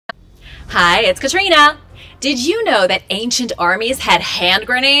Hi, it's Katrina. Did you know that ancient armies had hand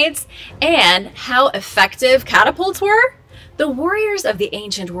grenades and how effective catapults were? The warriors of the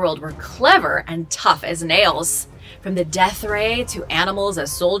ancient world were clever and tough as nails. From the death ray to animals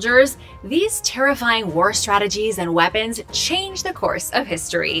as soldiers, these terrifying war strategies and weapons changed the course of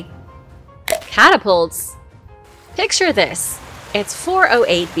history. Catapults. Picture this. It's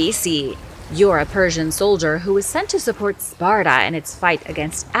 408 BC. You're a Persian soldier who was sent to support Sparta in its fight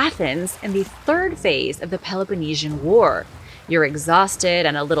against Athens in the third phase of the Peloponnesian War. You're exhausted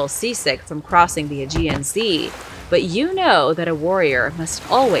and a little seasick from crossing the Aegean Sea, but you know that a warrior must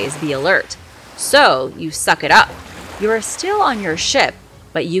always be alert. So you suck it up. You are still on your ship,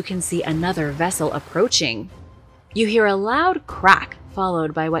 but you can see another vessel approaching. You hear a loud crack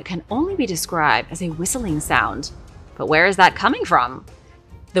followed by what can only be described as a whistling sound. But where is that coming from?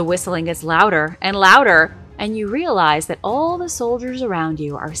 The whistling gets louder and louder, and you realize that all the soldiers around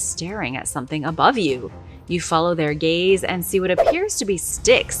you are staring at something above you. You follow their gaze and see what appears to be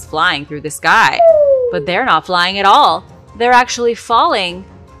sticks flying through the sky. But they're not flying at all. They're actually falling.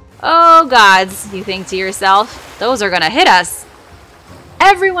 Oh gods, you think to yourself, those are gonna hit us.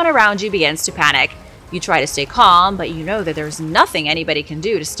 Everyone around you begins to panic. You try to stay calm, but you know that there's nothing anybody can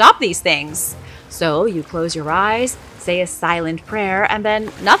do to stop these things. So you close your eyes, say a silent prayer, and then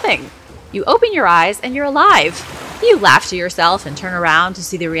nothing. You open your eyes and you're alive. You laugh to yourself and turn around to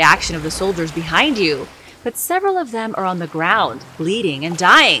see the reaction of the soldiers behind you. But several of them are on the ground, bleeding and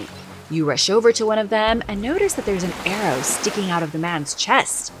dying. You rush over to one of them and notice that there's an arrow sticking out of the man's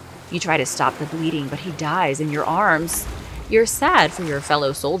chest. You try to stop the bleeding, but he dies in your arms. You're sad for your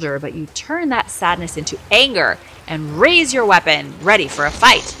fellow soldier, but you turn that sadness into anger and raise your weapon, ready for a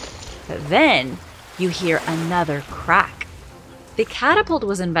fight. But then you hear another crack. The catapult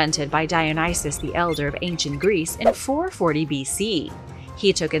was invented by Dionysus the Elder of ancient Greece in 440 BC.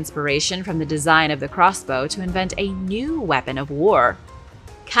 He took inspiration from the design of the crossbow to invent a new weapon of war.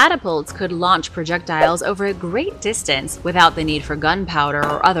 Catapults could launch projectiles over a great distance without the need for gunpowder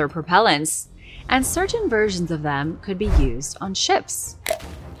or other propellants, and certain versions of them could be used on ships.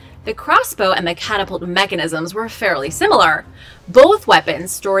 The crossbow and the catapult mechanisms were fairly similar. Both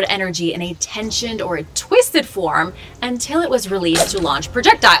weapons stored energy in a tensioned or a twisted form until it was released to launch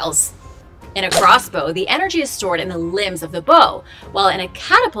projectiles. In a crossbow, the energy is stored in the limbs of the bow, while in a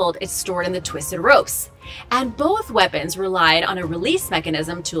catapult, it's stored in the twisted ropes. And both weapons relied on a release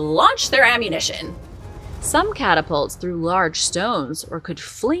mechanism to launch their ammunition. Some catapults threw large stones or could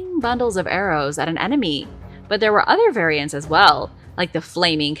fling bundles of arrows at an enemy, but there were other variants as well, like the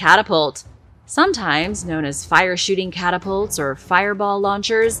flaming catapult. Sometimes known as fire-shooting catapults or fireball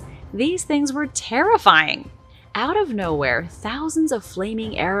launchers, these things were terrifying. Out of nowhere, thousands of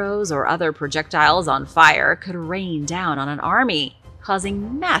flaming arrows or other projectiles on fire could rain down on an army,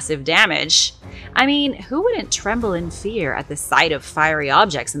 causing massive damage. I mean, who wouldn't tremble in fear at the sight of fiery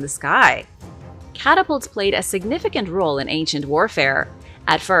objects in the sky? Catapults played a significant role in ancient warfare.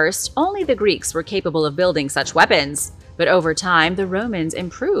 At first, only the Greeks were capable of building such weapons, but over time, the Romans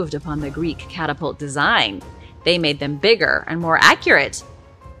improved upon the Greek catapult design. They made them bigger and more accurate.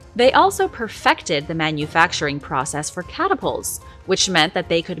 They also perfected the manufacturing process for catapults, which meant that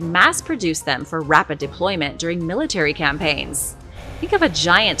they could mass-produce them for rapid deployment during military campaigns. Think of a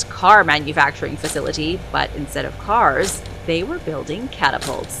giant car manufacturing facility, but instead of cars, they were building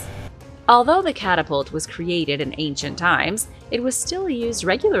catapults. Although the catapult was created in ancient times, it was still used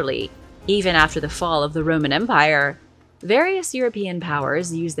regularly, even after the fall of the Roman Empire. Various European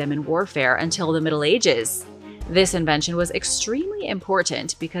powers used them in warfare until the Middle Ages. This invention was extremely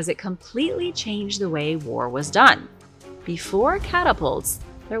important because it completely changed the way war was done. Before catapults,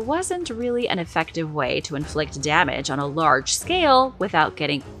 there wasn't really an effective way to inflict damage on a large scale without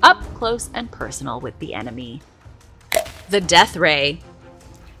getting up close and personal with the enemy. The death ray.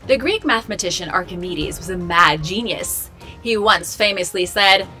 The Greek mathematician Archimedes was a mad genius. He once famously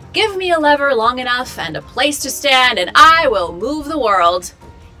said, "Give me a lever long enough and a place to stand and I will move the world."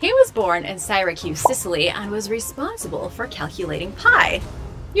 He was born in Syracuse, Sicily, and was responsible for calculating pi.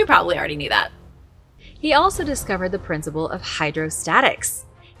 You probably already knew that. He also discovered the principle of hydrostatics.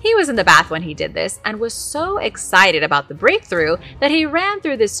 He was in the bath when he did this and was so excited about the breakthrough that he ran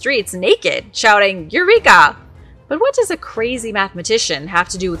through the streets naked, shouting, "Eureka!" But what does a crazy mathematician have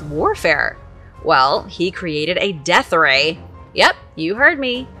to do with warfare? Well, he created a death ray. Yep, you heard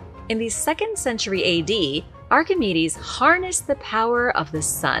me. In the 2nd century AD, Archimedes harnessed the power of the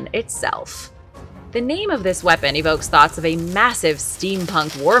sun itself. The name of this weapon evokes thoughts of a massive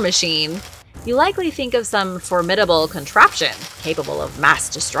steampunk war machine. You likely think of some formidable contraption capable of mass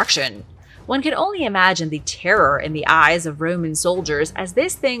destruction. One can only imagine the terror in the eyes of Roman soldiers as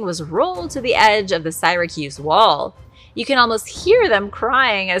this thing was rolled to the edge of the Syracuse wall. You can almost hear them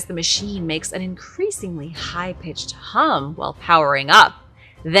crying as the machine makes an increasingly high-pitched hum while powering up.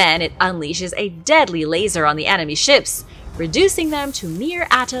 Then it unleashes a deadly laser on the enemy ships, reducing them to mere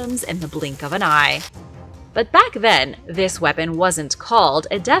atoms in the blink of an eye. But back then, this weapon wasn't called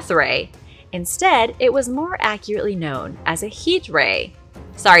a death ray. Instead, it was more accurately known as a heat ray.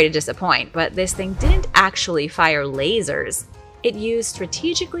 Sorry to disappoint, but this thing didn't actually fire lasers. It used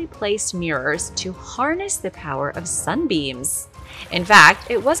strategically placed mirrors to harness the power of sunbeams. In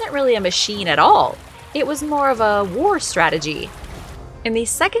fact, it wasn't really a machine at all. It was more of a war strategy. In the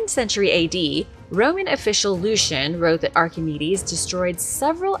 2nd century AD, Roman official Lucian wrote that Archimedes destroyed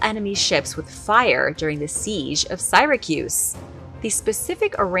several enemy ships with fire during the siege of Syracuse. The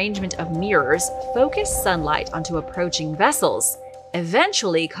specific arrangement of mirrors focused sunlight onto approaching vessels,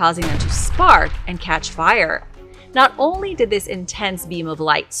 eventually causing them to spark and catch fire. Not only did this intense beam of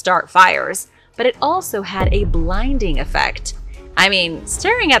light start fires, but it also had a blinding effect. I mean,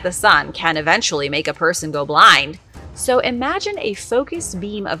 staring at the sun can eventually make a person go blind. So imagine a focused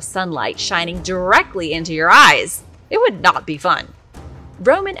beam of sunlight shining directly into your eyes. It would not be fun.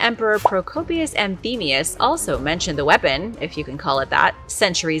 Roman Emperor Procopius Anthemius also mentioned the weapon, if you can call it that,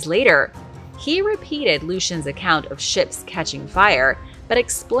 centuries later. He repeated Lucian's account of ships catching fire, but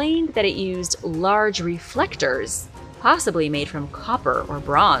explained that it used large reflectors, possibly made from copper or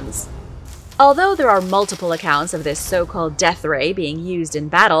bronze. Although there are multiple accounts of this so-called death ray being used in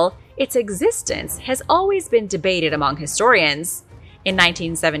battle, its existence has always been debated among historians. In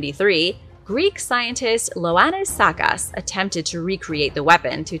 1973, Greek scientist Ioannis Sakas attempted to recreate the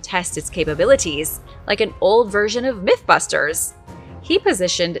weapon to test its capabilities, like an old version of Mythbusters. He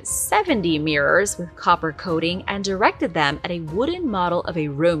positioned 70 mirrors with copper coating and directed them at a wooden model of a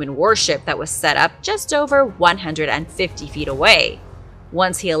Roman warship that was set up just over 150 feet away.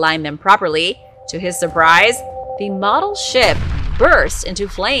 Once he aligned them properly, to his surprise, the model ship burst into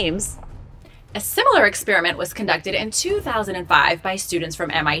flames. A similar experiment was conducted in 2005 by students from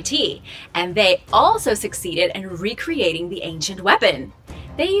MIT, and they also succeeded in recreating the ancient weapon.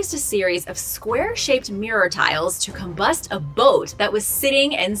 They used a series of square-shaped mirror tiles to combust a boat that was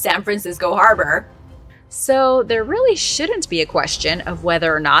sitting in San Francisco harbor. So there really shouldn't be a question of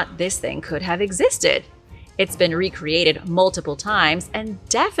whether or not this thing could have existed. It's been recreated multiple times and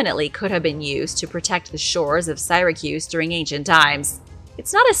definitely could have been used to protect the shores of Syracuse during ancient times.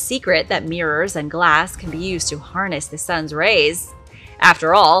 It's not a secret that mirrors and glass can be used to harness the sun's rays.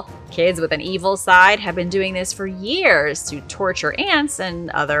 After all, kids with an evil side have been doing this for years to torture ants and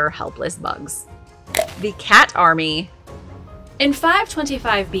other helpless bugs. The Cat Army. In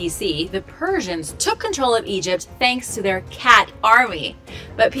 525 BC, the Persians took control of Egypt thanks to their cat army.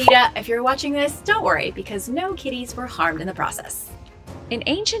 But PETA, if you're watching this, don't worry, because no kitties were harmed in the process. In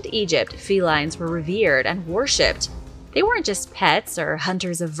ancient Egypt, felines were revered and worshipped. They weren't just pets or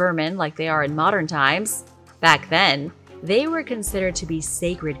hunters of vermin like they are in modern times. Back then, they were considered to be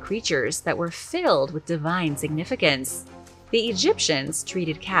sacred creatures that were filled with divine significance. The Egyptians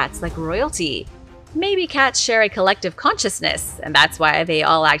treated cats like royalty. Maybe cats share a collective consciousness, and that's why they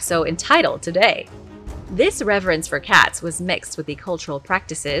all act so entitled today. This reverence for cats was mixed with the cultural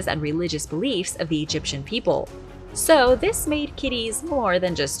practices and religious beliefs of the Egyptian people. So this made kitties more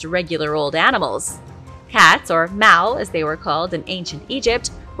than just regular old animals. Cats, or Mao as they were called in ancient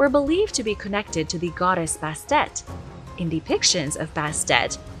Egypt, were believed to be connected to the goddess Bastet. In depictions of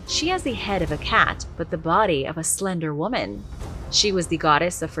Bastet, she has the head of a cat but the body of a slender woman. She was the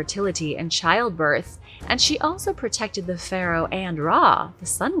goddess of fertility and childbirth, and she also protected the pharaoh and Ra, the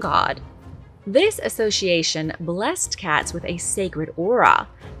sun god. This association blessed cats with a sacred aura,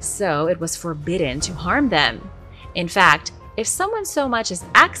 so it was forbidden to harm them. In fact, if someone so much as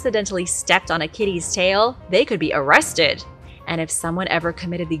accidentally stepped on a kitty's tail, they could be arrested. And if someone ever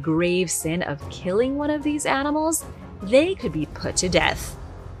committed the grave sin of killing one of these animals, they could be put to death.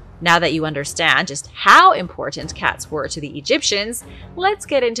 Now that you understand just how important cats were to the Egyptians, let's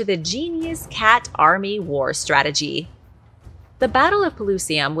get into the genius cat army war strategy. The Battle of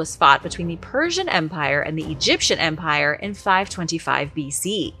Pelusium was fought between the Persian Empire and the Egyptian Empire in 525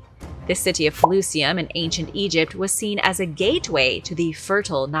 BC. The city of Pelusium in ancient Egypt was seen as a gateway to the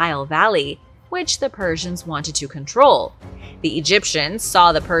fertile Nile Valley, which the Persians wanted to control. The Egyptians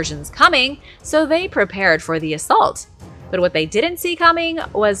saw the Persians coming, so they prepared for the assault. But what they didn't see coming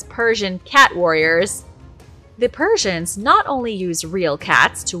was Persian cat warriors. The Persians not only used real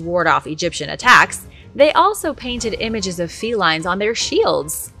cats to ward off Egyptian attacks, they also painted images of felines on their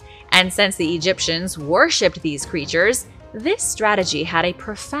shields. And since the Egyptians worshipped these creatures, This strategy had a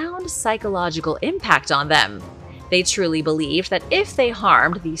profound psychological impact on them. They truly believed that if they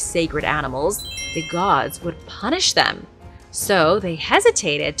harmed these sacred animals, the gods would punish them. So they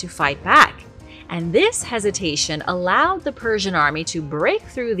hesitated to fight back. And this hesitation allowed the Persian army to break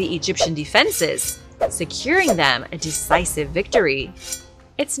through the Egyptian defenses, securing them a decisive victory.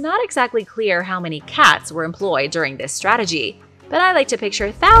 It's not exactly clear how many cats were employed during this strategy, but I like to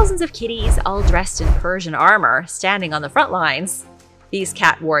picture thousands of kitties all dressed in Persian armor standing on the front lines. These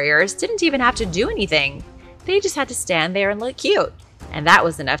cat warriors didn't even have to do anything. They just had to stand there and look cute, and that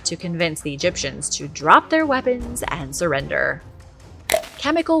was enough to convince the Egyptians to drop their weapons and surrender.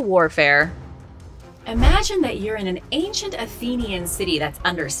 Chemical warfare. Imagine that you're in an ancient Athenian city that's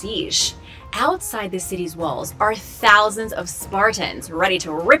under siege. Outside the city's walls are thousands of Spartans ready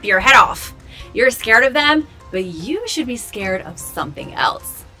to rip your head off. You're scared of them, but you should be scared of something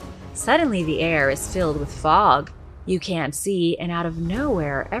else. Suddenly the air is filled with fog. You can't see, and out of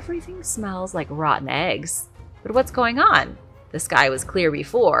nowhere, everything smells like rotten eggs. But what's going on? The sky was clear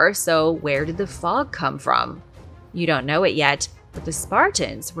before, so where did the fog come from? You don't know it yet, but the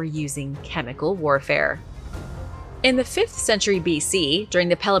Spartans were using chemical warfare. In the 5th century BC, during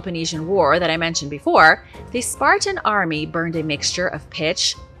the Peloponnesian War that I mentioned before, the Spartan army burned a mixture of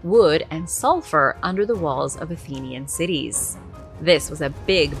pitch, wood, and sulfur under the walls of Athenian cities. This was a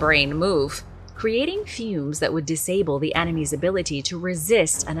big brain move, creating fumes that would disable the enemy's ability to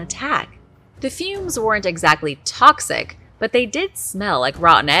resist an attack. The fumes weren't exactly toxic, but they did smell like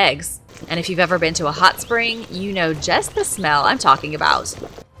rotten eggs. And if you've ever been to a hot spring, you know just the smell I'm talking about.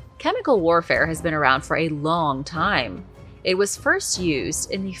 Chemical warfare has been around for a long time. It was first used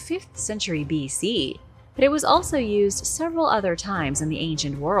in the 5th century BC, but it was also used several other times in the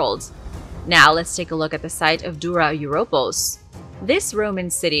ancient world. Now let's take a look at the site of Dura Europos. This Roman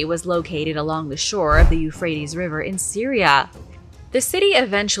city was located along the shore of the Euphrates River in Syria. The city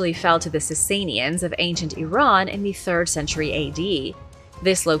eventually fell to the Sasanians of ancient Iran in the 3rd century AD.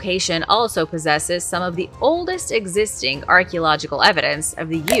 This location also possesses some of the oldest existing archaeological evidence of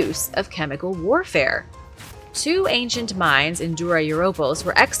the use of chemical warfare. 2 ancient mines in Dura Europos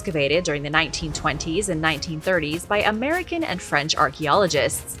were excavated during the 1920s and 1930s by American and French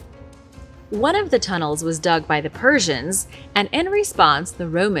archaeologists. One of the tunnels was dug by the Persians, and in response, the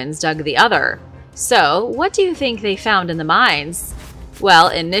Romans dug the other. So, what do you think they found in the mines? Well,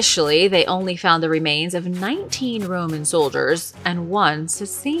 initially, they only found the remains of 19 Roman soldiers and 1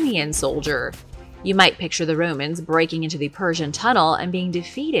 Sasanian soldier. You might picture the Romans breaking into the Persian tunnel and being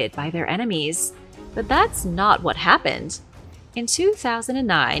defeated by their enemies. But that's not what happened. In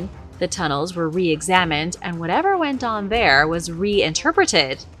 2009, the tunnels were re-examined and whatever went on there was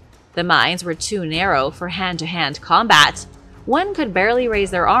reinterpreted. The mines were too narrow for hand-to-hand combat. One could barely raise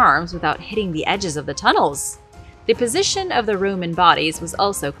their arms without hitting the edges of the tunnels. The position of the Roman bodies was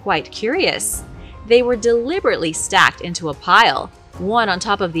also quite curious. They were deliberately stacked into a pile, one on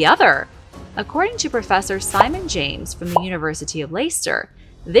top of the other. According to Professor Simon James from the University of Leicester,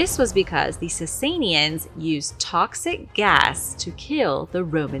 this was because the Sasanians used toxic gas to kill the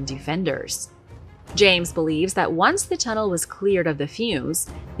Roman defenders. James believes that once the tunnel was cleared of the fumes,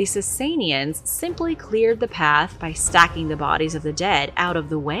 the Sasanians simply cleared the path by stacking the bodies of the dead out of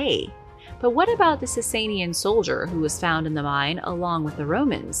the way. But what about the Sasanian soldier who was found in the mine along with the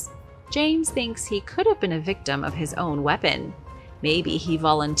Romans? James thinks he could have been a victim of his own weapon. Maybe he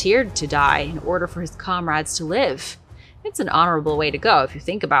volunteered to die in order for his comrades to live. It's an honorable way to go if you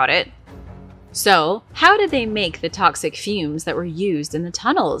think about it. So, how did they make the toxic fumes that were used in the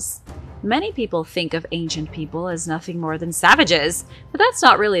tunnels? Many people think of ancient people as nothing more than savages, but that's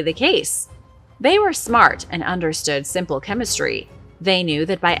not really the case. They were smart and understood simple chemistry. They knew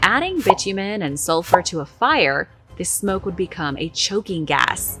that by adding bitumen and sulfur to a fire, the smoke would become a choking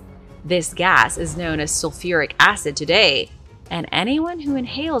gas. This gas is known as sulfuric acid today, and anyone who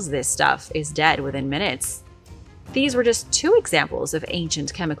inhales this stuff is dead within minutes. These were just 2 examples of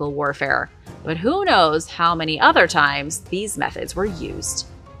ancient chemical warfare, but who knows how many other times these methods were used.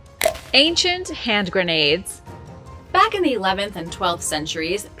 Ancient hand grenades. Back in the 11th and 12th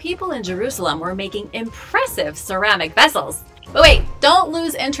centuries, people in Jerusalem were making impressive ceramic vessels. But wait, don't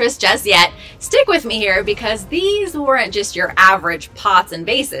lose interest just yet. Stick with me here because these weren't just your average pots and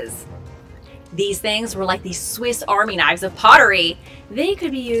vases. These things were like the Swiss Army knives of pottery. They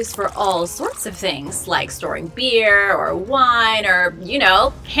could be used for all sorts of things, like storing beer or wine or,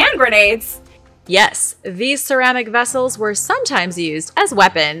 hand grenades. Yes, these ceramic vessels were sometimes used as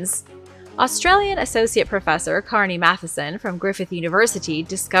weapons. Australian Associate Professor Carney Matheson from Griffith University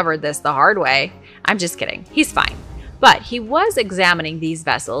discovered this the hard way. I'm just kidding, he's fine. But he was examining these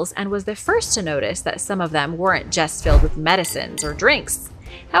vessels and was the first to notice that some of them weren't just filled with medicines or drinks.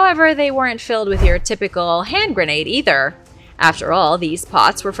 However, they weren't filled with your typical hand grenade either. After all, these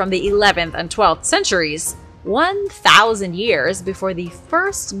pots were from the 11th and 12th centuries, 1,000 years before the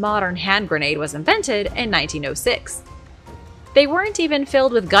first modern hand grenade was invented in 1906. They weren't even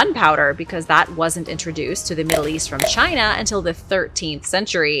filled with gunpowder because that wasn't introduced to the Middle East from China until the 13th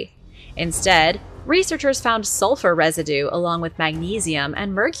century. Instead, researchers found sulfur residue along with magnesium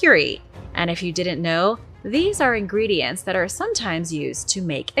and mercury. And if you didn't know, these are ingredients that are sometimes used to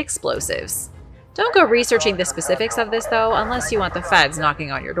make explosives. Don't go researching the specifics of this though, unless you want the feds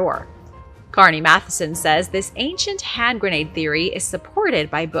knocking on your door. Carney Matheson says this ancient hand grenade theory is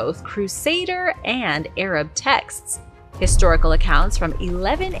supported by both Crusader and Arab texts. Historical accounts from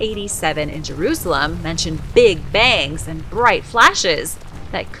 1187 in Jerusalem mention big bangs and bright flashes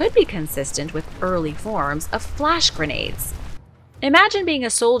that could be consistent with early forms of flash grenades. Imagine being a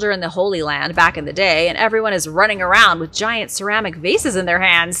soldier in the Holy Land back in the day and everyone is running around with giant ceramic vases in their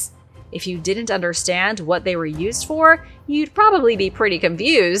hands. If you didn't understand what they were used for, you'd probably be pretty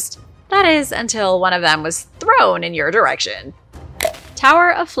confused. That is, until one of them was thrown in your direction.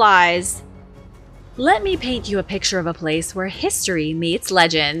 Tower of Flies. Let me paint you a picture of a place where history meets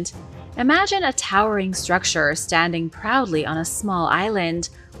legend. Imagine a towering structure standing proudly on a small island,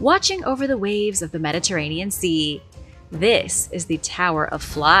 watching over the waves of the Mediterranean Sea. This is the Tower of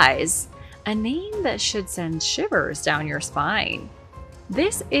Flies, a name that should send shivers down your spine.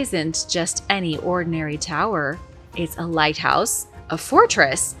 This isn't just any ordinary tower. It's a lighthouse, a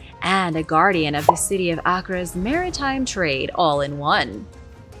fortress, and a guardian of the city of Accra's maritime trade all in one.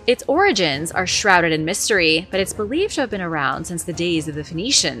 Its origins are shrouded in mystery, but it's believed to have been around since the days of the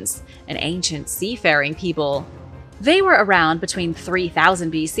Phoenicians, an ancient seafaring people. They were around between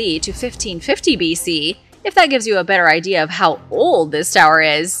 3000 BC to 1550 BC, if that gives you a better idea of how old this tower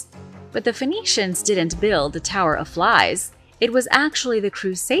is. But the Phoenicians didn't build the Tower of Flies. It was actually the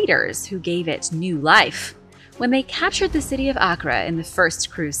Crusaders who gave it new life. When they captured the city of Accra in the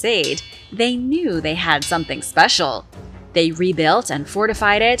First Crusade, they knew they had something special. They rebuilt and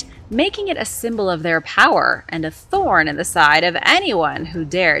fortified it, making it a symbol of their power and a thorn in the side of anyone who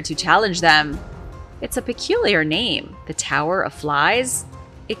dared to challenge them. It's a peculiar name, the Tower of Flies.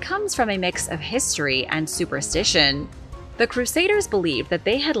 It comes from a mix of history and superstition. The Crusaders believed that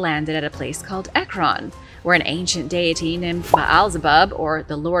they had landed at a place called Ekron, where an ancient deity named Baalzebub, or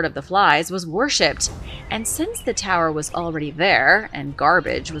the Lord of the Flies, was worshipped. And since the tower was already there, and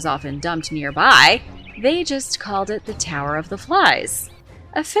garbage was often dumped nearby, they just called it the Tower of the Flies.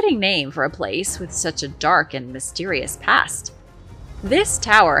 A fitting name for a place with such a dark and mysterious past. This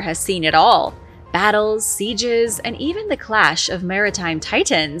tower has seen it all: battles, sieges, and even the clash of maritime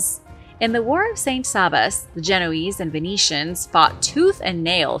titans. In the War of St. Sabas, the Genoese and Venetians fought tooth and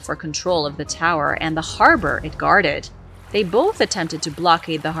nail for control of the tower and the harbor it guarded. They both attempted to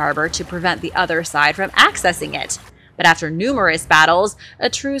blockade the harbor to prevent the other side from accessing it. But after numerous battles, a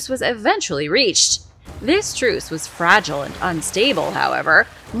truce was eventually reached. This truce was fragile and unstable, however,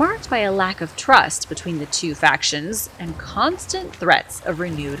 marked by a lack of trust between the two factions and constant threats of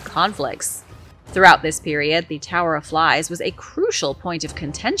renewed conflicts. Throughout this period, the Tower of Flies was a crucial point of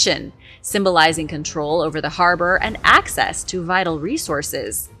contention, symbolizing control over the harbor and access to vital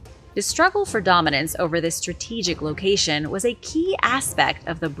resources. The struggle for dominance over this strategic location was a key aspect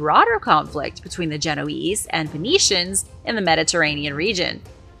of the broader conflict between the Genoese and Venetians in the Mediterranean region.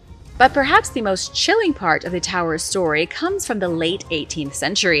 But perhaps the most chilling part of the tower's story comes from the late 18th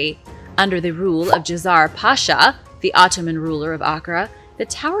century. Under the rule of Jazar Pasha, the Ottoman ruler of Accra, the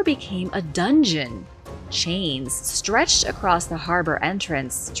tower became a dungeon. Chains stretched across the harbor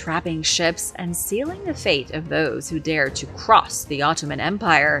entrance, trapping ships and sealing the fate of those who dared to cross the Ottoman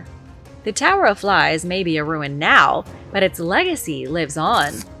Empire. The Tower of Flies may be a ruin now, but its legacy lives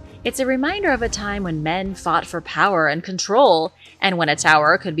on. It's a reminder of a time when men fought for power and control, and when a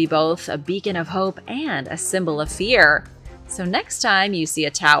tower could be both a beacon of hope and a symbol of fear. So next time you see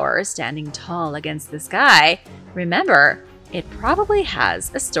a tower standing tall against the sky, remember, it probably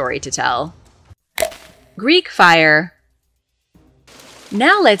has a story to tell. Greek fire.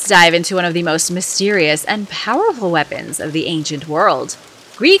 Now let's dive into one of the most mysterious and powerful weapons of the ancient world,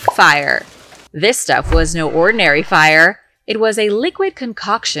 Greek fire. This stuff was no ordinary fire. It was a liquid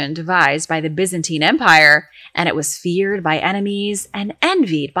concoction devised by the Byzantine Empire, and it was feared by enemies and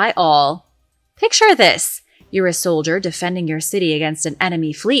envied by all. Picture this. You're a soldier defending your city against an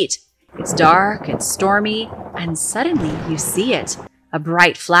enemy fleet. It's dark, it's stormy, and suddenly you see it. A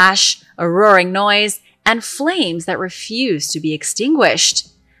bright flash, a roaring noise, and flames that refuse to be extinguished.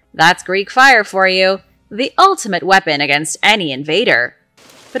 That's Greek fire for you. the ultimate weapon against any invader.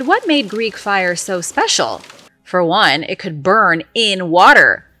 But what made Greek fire so special? For one, it could burn in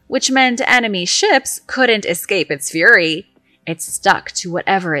water, which meant enemy ships couldn't escape its fury. It stuck to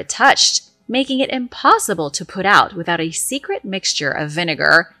whatever it touched, making it impossible to put out without a secret mixture of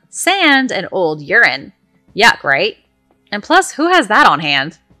vinegar, sand, and old urine. Yuck, right? And plus, who has that on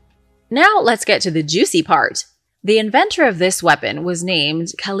hand? Now let's get to the juicy part. The inventor of this weapon was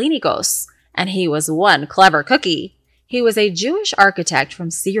named Kallinikos, and he was one clever cookie. He was a Jewish architect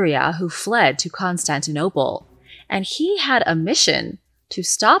from Syria who fled to Constantinople, and he had a mission to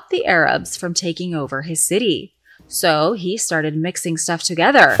stop the Arabs from taking over his city. So he started mixing stuff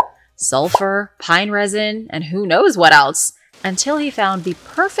together, sulfur, pine resin, and who knows what else, until he found the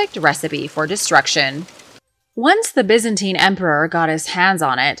perfect recipe for destruction. Once the Byzantine emperor got his hands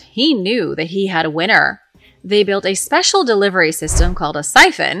on it, he knew that he had a winner. They built a special delivery system called a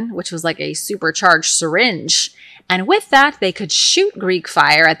siphon, which was like a supercharged syringe, and with that they could shoot Greek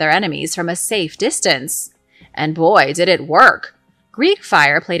fire at their enemies from a safe distance. And boy, did it work! Greek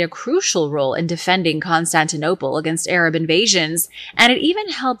fire played a crucial role in defending Constantinople against Arab invasions, and it even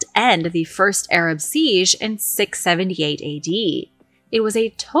helped end the first Arab siege in 678 AD. It was a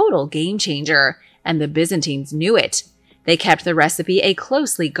total game changer, and the Byzantines knew it. They kept the recipe a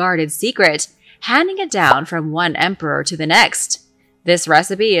closely guarded secret, handing it down from one emperor to the next. This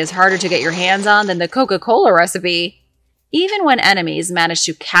recipe is harder to get your hands on than the Coca-Cola recipe. Even when enemies managed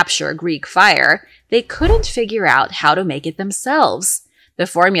to capture Greek fire, they couldn't figure out how to make it themselves. The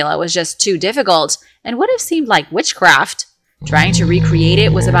formula was just too difficult and would have seemed like witchcraft. Trying to recreate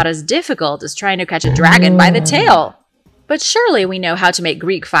it was about as difficult as trying to catch a dragon by the tail. But surely we know how to make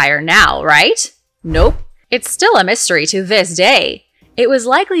Greek fire now, right? Nope. It's still a mystery to this day. It was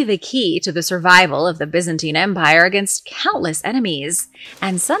likely the key to the survival of the Byzantine Empire against countless enemies,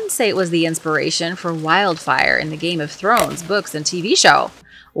 and some say it was the inspiration for wildfire in the Game of Thrones books and TV show.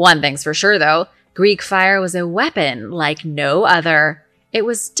 One thing's for sure though, Greek fire was a weapon like no other. It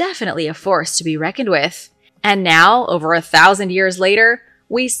was definitely a force to be reckoned with. And now, over 1,000 years later,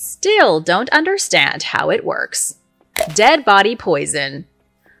 we still don't understand how it works. Dead body poison.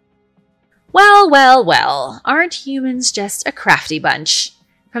 Well, aren't humans just a crafty bunch?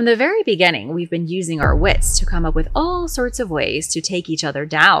 From the very beginning, we've been using our wits to come up with all sorts of ways to take each other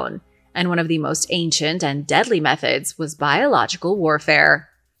down, and one of the most ancient and deadly methods was biological warfare.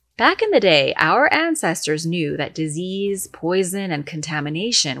 Back in the day, our ancestors knew that disease, poison, and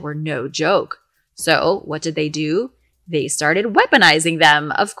contamination were no joke. So, what did they do? They started weaponizing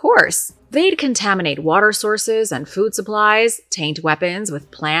them, of course. They'd contaminate water sources and food supplies, taint weapons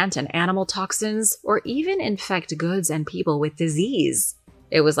with plant and animal toxins, or even infect goods and people with disease.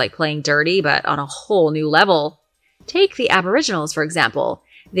 It was like playing dirty, but on a whole new level. Take the Aboriginals, for example.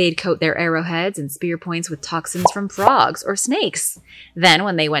 They'd coat their arrowheads and spear points with toxins from frogs or snakes. Then,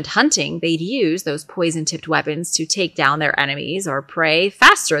 when they went hunting, they'd use those poison-tipped weapons to take down their enemies or prey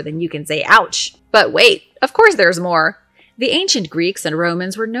faster than you can say ouch. But wait, of course there's more. The ancient Greeks and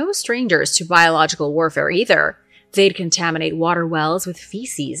Romans were no strangers to biological warfare either. They'd contaminate water wells with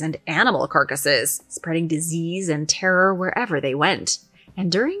feces and animal carcasses, spreading disease and terror wherever they went. And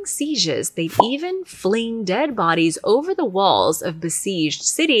during sieges, they'd even fling dead bodies over the walls of besieged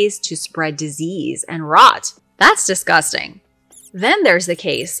cities to spread disease and rot. That's disgusting. Then there's the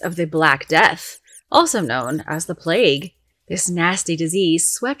case of the Black Death, also known as the plague. This nasty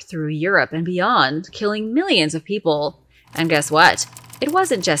disease swept through Europe and beyond, killing millions of people. And guess what? It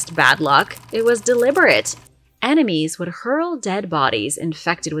wasn't just bad luck, it was deliberate. Enemies would hurl dead bodies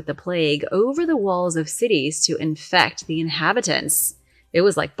infected with the plague over the walls of cities to infect the inhabitants. It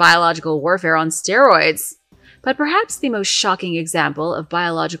was like biological warfare on steroids. But perhaps the most shocking example of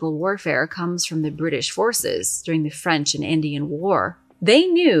biological warfare comes from the British forces during the French and Indian War. They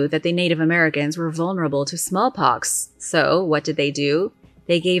knew that the Native Americans were vulnerable to smallpox, so what did they do?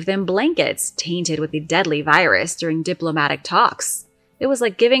 They gave them blankets tainted with the deadly virus during diplomatic talks. It was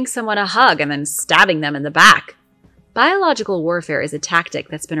like giving someone a hug and then stabbing them in the back. Biological warfare is a tactic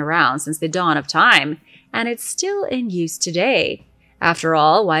that's been around since the dawn of time, and it's still in use today. After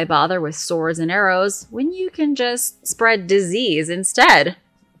all, why bother with swords and arrows when you can just spread disease instead?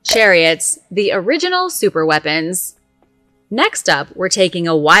 Chariots, the original superweapons. Next up, we're taking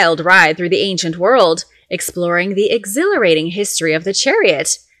a wild ride through the ancient world, exploring the exhilarating history of the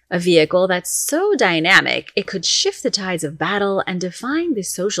chariot, a vehicle that's so dynamic it could shift the tides of battle and define the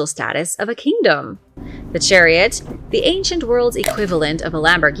social status of a kingdom. The chariot, the ancient world's equivalent of a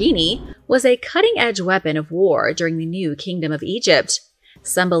Lamborghini, was a cutting-edge weapon of war during the New Kingdom of Egypt.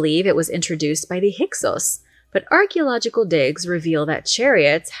 Some believe it was introduced by the Hyksos, But archaeological digs reveal that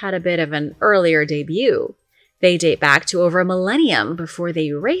chariots had a bit of an earlier debut. They date back to over a millennium before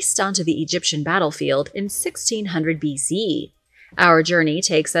they raced onto the Egyptian battlefield in 1600 BC. Our journey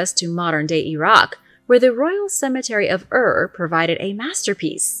takes us to modern-day Iraq, where the Royal Cemetery of Ur provided a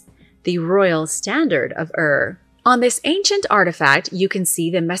masterpiece, the Royal Standard of Ur. On this ancient artifact, you can see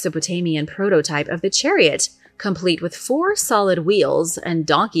the Mesopotamian prototype of the chariot, complete with 4 solid wheels and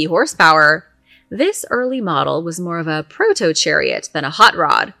donkey horsepower. This early model was more of a proto-chariot than a hot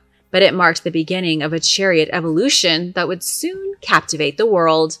rod, but it marked the beginning of a chariot evolution that would soon captivate the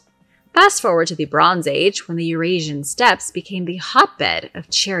world. Fast forward to the Bronze Age, when the Eurasian steppes became the hotbed of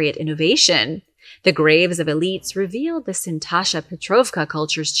chariot innovation. The graves of elites revealed the Sintasha Petrovka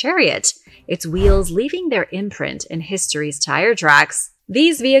culture's chariot, its wheels leaving their imprint in history's tire tracks.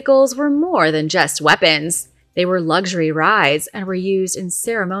 These vehicles were more than just weapons. They were luxury rides and were used in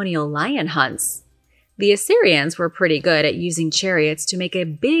ceremonial lion hunts. The Assyrians were pretty good at using chariots to make a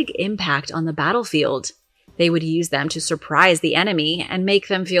big impact on the battlefield. They would use them to surprise the enemy and make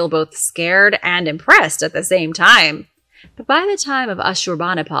them feel both scared and impressed at the same time. But by the time of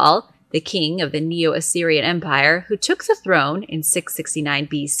Ashurbanipal, the king of the Neo-Assyrian Empire who took the throne in 669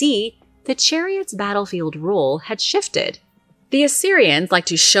 BC, the chariot's battlefield role had shifted. The Assyrians liked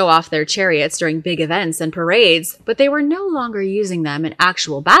to show off their chariots during big events and parades, but they were no longer using them in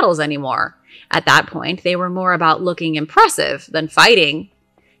actual battles anymore. At that point, they were more about looking impressive than fighting.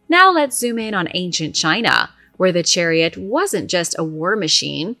 Now let's zoom in on ancient China, where the chariot wasn't just a war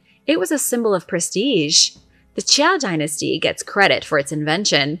machine, it was a symbol of prestige. The Qia dynasty gets credit for its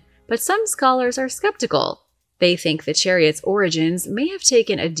invention, but some scholars are skeptical. They think the chariot's origins may have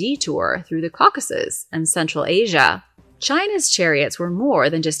taken a detour through the Caucasus and Central Asia. China's chariots were more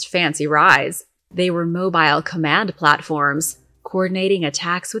than just fancy rides. They were mobile command platforms, coordinating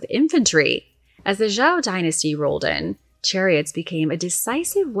attacks with infantry. As the Zhou dynasty rolled in, chariots became a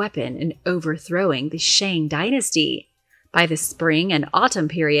decisive weapon in overthrowing the Shang dynasty. By the spring and autumn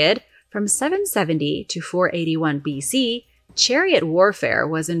period, from 770 to 481 BC, chariot warfare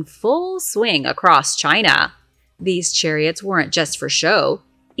was in full swing across China. These chariots weren't just for show.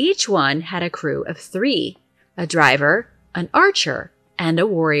 Each one had a crew of 3, a driver, an archer, and a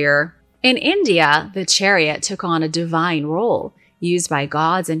warrior. In India, the chariot took on a divine role, used by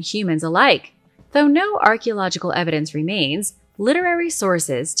gods and humans alike. Though no archaeological evidence remains, literary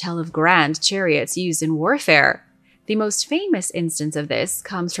sources tell of grand chariots used in warfare. The most famous instance of this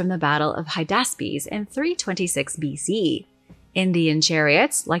comes from the Battle of Hydaspes in 326 BC. Indian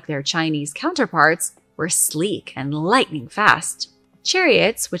chariots, like their Chinese counterparts, were sleek and lightning fast.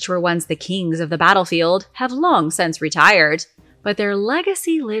 Chariots, which were once the kings of the battlefield, have long since retired, but their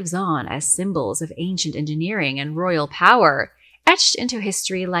legacy lives on as symbols of ancient engineering and royal power, etched into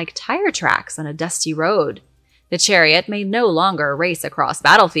history like tire tracks on a dusty road. The chariot may no longer race across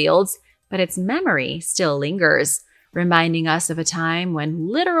battlefields, but its memory still lingers, reminding us of a time when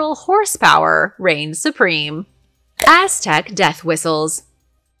literal horsepower reigned supreme. Aztec death whistles.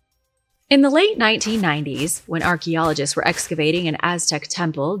 In the late 1990s, when archaeologists were excavating an Aztec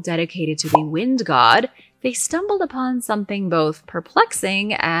temple dedicated to the wind god, they stumbled upon something both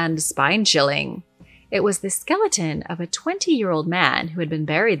perplexing and spine-chilling. It was the skeleton of a 20-year-old man who had been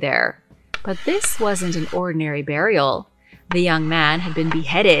buried there. But this wasn't an ordinary burial. The young man had been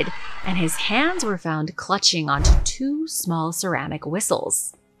beheaded, and his hands were found clutching onto 2 small ceramic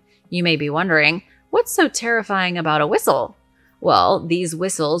whistles. You may be wondering, what's so terrifying about a whistle? Well, these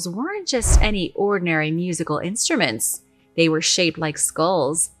whistles weren't just any ordinary musical instruments. They were shaped like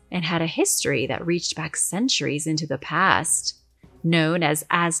skulls and had a history that reached back centuries into the past. Known as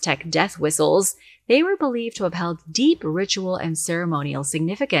Aztec death whistles, they were believed to have held deep ritual and ceremonial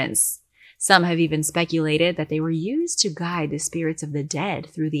significance. Some have even speculated that they were used to guide the spirits of the dead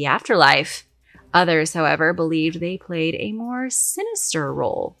through the afterlife. Others, however, believed they played a more sinister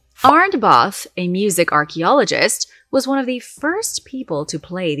role. Arnd Both, a music archaeologist, was one of the first people to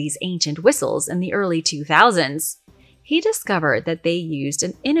play these ancient whistles in the early 2000s. He discovered that they used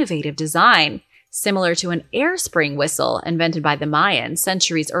an innovative design, similar to an air spring whistle invented by the Mayans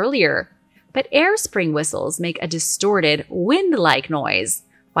centuries earlier. But air spring whistles make a distorted, wind-like noise,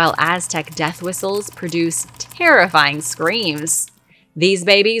 while Aztec death whistles produce terrifying screams. These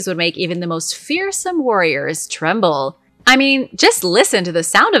babies would make even the most fearsome warriors tremble. I mean, just listen to the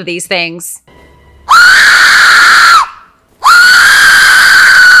sound of these things.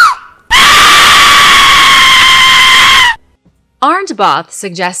 Arnd Both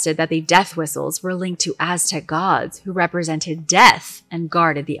suggested that the death whistles were linked to Aztec gods who represented death and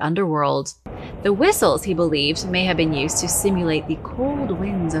guarded the underworld. The whistles, he believed, may have been used to simulate the cold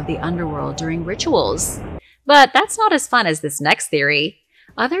winds of the underworld during rituals. But that's not as fun as this next theory.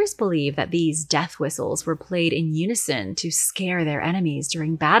 Others believe that these death whistles were played in unison to scare their enemies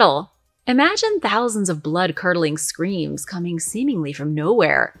during battle. Imagine thousands of blood-curdling screams coming seemingly from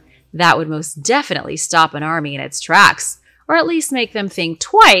nowhere. That would most definitely stop an army in its tracks, or at least make them think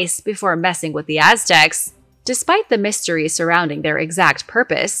twice before messing with the Aztecs. Despite the mystery surrounding their exact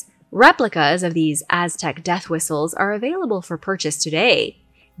purpose, replicas of these Aztec death whistles are available for purchase today.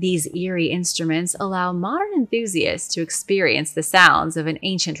 These eerie instruments allow modern enthusiasts to experience the sounds of an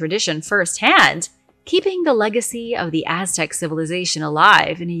ancient tradition firsthand, keeping the legacy of the Aztec civilization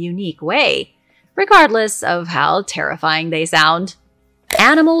alive in a unique way, regardless of how terrifying they sound.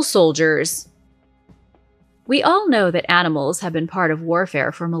 Animal soldiers. We all know that animals have been part of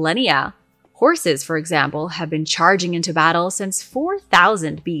warfare for millennia. Horses, for example, have been charging into battle since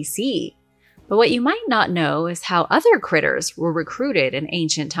 4000 BC. But what you might not know is how other critters were recruited in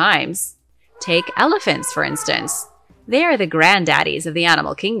ancient times. Take elephants, for instance. They are the granddaddies of the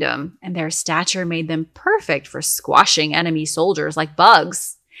animal kingdom, and their stature made them perfect for squashing enemy soldiers like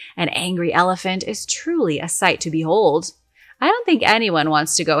bugs. An angry elephant is truly a sight to behold. I don't think anyone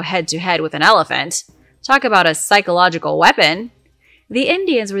wants to go head-to-head with an elephant. Talk about a psychological weapon. The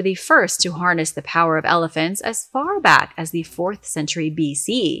Indians were the first to harness the power of elephants as far back as the 4th century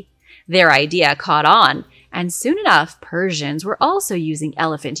BC. Their idea caught on, and soon enough, Persians were also using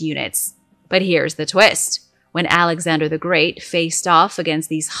elephant units. But here's the twist. When Alexander the Great faced off against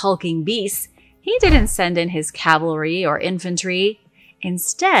these hulking beasts, he didn't send in his cavalry or infantry.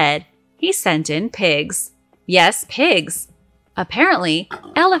 Instead, he sent in pigs. Yes, pigs. Apparently,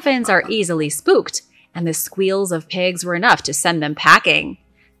 elephants are easily spooked, and the squeals of pigs were enough to send them packing.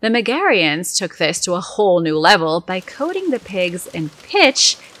 The Megarians took this to a whole new level by coating the pigs in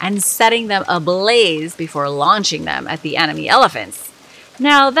pitch and setting them ablaze before launching them at the enemy elephants.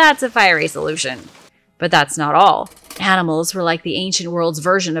 Now that's a fiery solution. But that's not all. Animals were like the ancient world's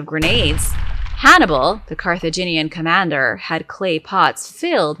version of grenades. Hannibal, the Carthaginian commander, had clay pots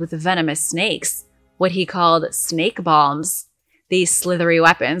filled with venomous snakes, what he called snake bombs. These slithery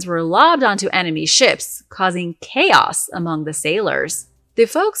weapons were lobbed onto enemy ships, causing chaos among the sailors. The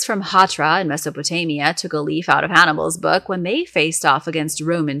folks from Hatra in Mesopotamia took a leaf out of Hannibal's book when they faced off against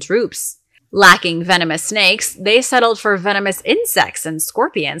Roman troops. Lacking venomous snakes, they settled for venomous insects and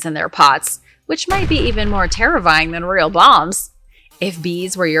scorpions in their pots, which might be even more terrifying than real bombs. If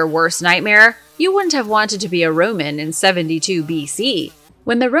bees were your worst nightmare, you wouldn't have wanted to be a Roman in 72 BC.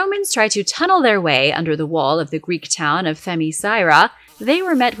 When the Romans tried to tunnel their way under the wall of the Greek town of Themyscira, they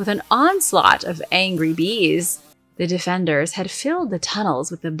were met with an onslaught of angry bees. The defenders had filled the tunnels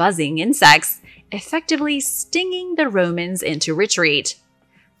with the buzzing insects, effectively stinging the Romans into retreat.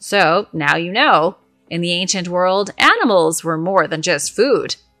 So, now you know, in the ancient world, animals were more than just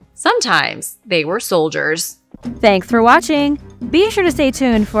food. Sometimes they were soldiers. Thanks for watching! Be sure to stay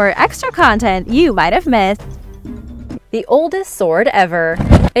tuned for extra content you might have missed. The oldest sword ever.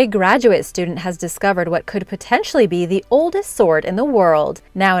 A graduate student has discovered what could potentially be the oldest sword in the world.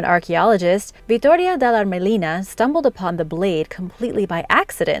 Now an archaeologist, Vittoria dell'Armelina stumbled upon the blade completely by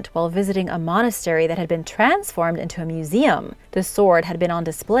accident while visiting a monastery that had been transformed into a museum. The sword had been on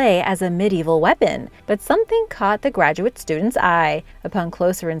display as a medieval weapon, but something caught the graduate student's eye. Upon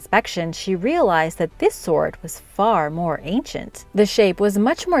closer inspection, she realized that this sword was far more ancient. The shape was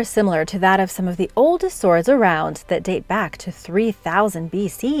much more similar to that of some of the oldest swords around that date back to 3000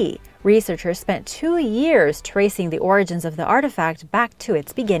 BC. Researchers spent 2 years tracing the origins of the artifact back to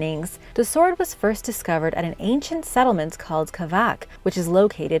its beginnings. The sword was first discovered at an ancient settlement called Kavak, which is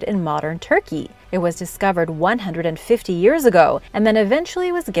located in modern Turkey. It was discovered 150 years ago, and then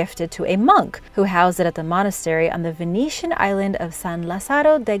eventually was gifted to a monk who housed it at the monastery on the Venetian island of San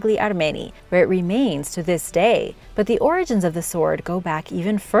Lazzaro degli Armeni, where it remains to this day. But the origins of the sword go back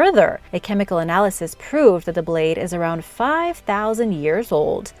even further. A chemical analysis proved that the blade is around 5,000 years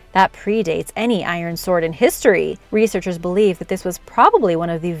old. That predates any iron sword in history. Researchers believe that this was probably one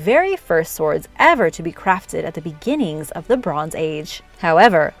of the very first swords ever to be crafted at the beginnings of the Bronze Age.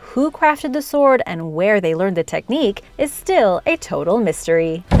 However, who crafted the sword and where they learned the technique is still a total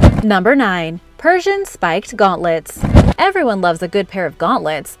mystery. Number 9. Persian spiked gauntlets. Everyone loves a good pair of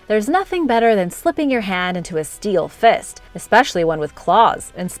gauntlets. There's nothing better than slipping your hand into a steel fist, especially one with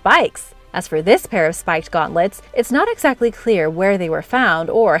claws and spikes. As for this pair of spiked gauntlets, it's not exactly clear where they were found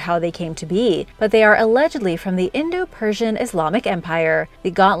or how they came to be, but they are allegedly from the Indo-Persian Islamic Empire.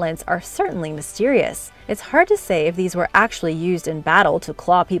 The gauntlets are certainly mysterious. It's hard to say if these were actually used in battle to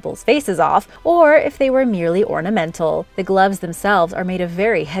claw people's faces off, or if they were merely ornamental. The gloves themselves are made of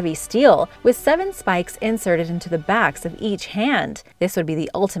very heavy steel, with 7 spikes inserted into the backs of each hand. This would be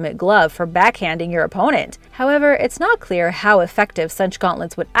the ultimate glove for backhanding your opponent. However, it's not clear how effective such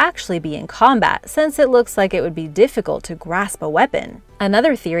gauntlets would actually be in combat, since it looks like it would be difficult to grasp a weapon.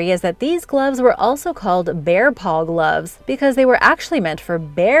 Another theory is that these gloves were also called bear paw gloves because they were actually meant for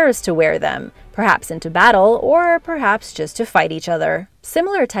bears to wear them, perhaps into battle or perhaps just to fight each other.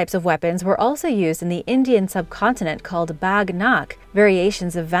 Similar types of weapons were also used in the Indian subcontinent called bagnak.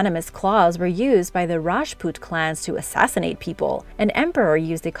 Variations of venomous claws were used by the Rajput clans to assassinate people. An emperor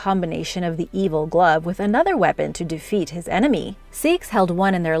used a combination of the evil glove with another weapon to defeat his enemy. Sikhs held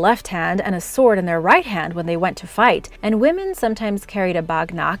one in their left hand and a sword in their right hand when they went to fight, and women sometimes carried a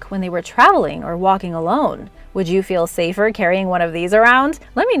bagnak when they were traveling or walking alone. Would you feel safer carrying one of these around?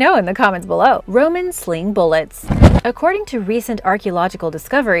 Let me know in the comments below. Roman sling bullets. According to recent archaeological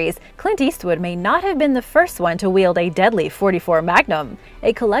discoveries, Clint Eastwood may not have been the first one to wield a deadly .44 Magnum.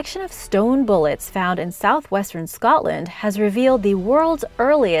 A collection of stone bullets found in southwestern Scotland has revealed the world's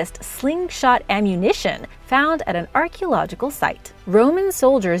earliest slingshot ammunition found at an archaeological site. Roman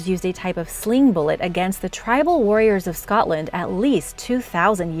soldiers used a type of sling bullet against the tribal warriors of Scotland at least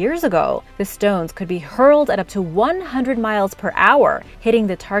 2,000 years ago. The stones could be hurled at up to 100 miles per hour, hitting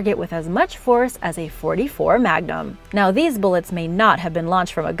the target with as much force as a .44 Magnum. Now, these bullets may not have been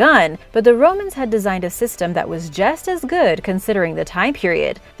launched from a gun, but the Romans had designed a system that was just as good considering the time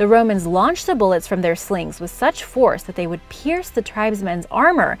period. The Romans launched the bullets from their slings with such force that they would pierce the tribesmen's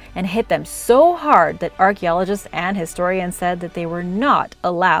armor and hit them so hard that archaeologists and historians said that they were not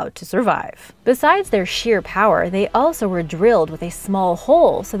allowed to survive. Besides their sheer power, they also were drilled with a small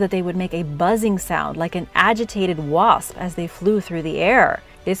hole so that they would make a buzzing sound like an agitated wasp as they flew through the air.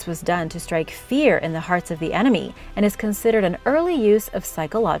 This was done to strike fear in the hearts of the enemy and is considered an early use of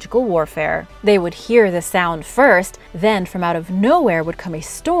psychological warfare. They would hear the sound first, then from out of nowhere would come a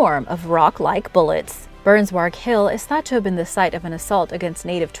storm of rock-like bullets. Burnswark Hill is thought to have been the site of an assault against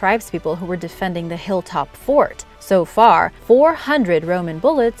native tribespeople who were defending the hilltop fort. So far, 400 Roman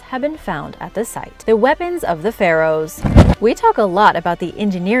bullets have been found at the site. The weapons of the pharaohs. We talk a lot about the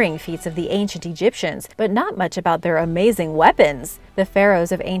engineering feats of the ancient Egyptians, but not much about their amazing weapons. The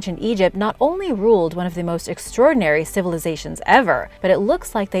pharaohs of ancient Egypt not only ruled one of the most extraordinary civilizations ever, but it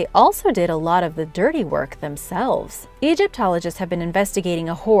looks like they also did a lot of the dirty work themselves. Egyptologists have been investigating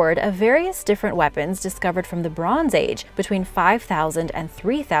a hoard of various different weapons discovered from the Bronze Age between 5,000 and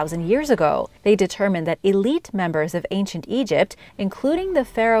 3,000 years ago. They determined that elite members of ancient Egypt, including the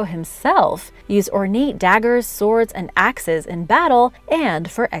pharaoh himself, used ornate daggers, swords, and axes in battle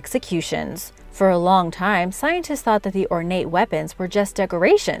and for executions. For a long time, scientists thought that the ornate weapons were just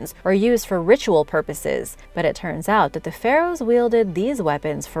decorations or used for ritual purposes, but it turns out that the pharaohs wielded these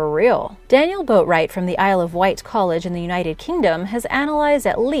weapons for real. Daniel Boatwright from the Isle of Wight College in the United Kingdom has analyzed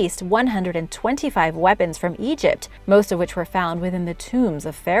at least 125 weapons from Egypt, most of which were found within the tombs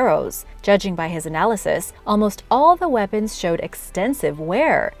of pharaohs. Judging by his analysis, almost all the weapons showed extensive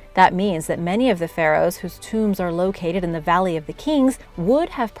wear. That means that many of the pharaohs whose tombs are located in the Valley of the Kings would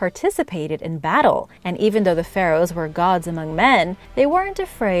have participated in battle, and even though the pharaohs were gods among men, they weren't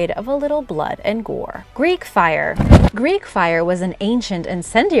afraid of a little blood and gore. Greek fire. Greek fire was an ancient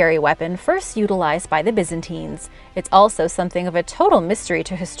incendiary weapon first utilized by the Byzantines. It's also something of a total mystery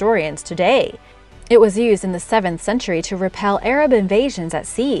to historians today. It was used in the 7th century to repel Arab invasions at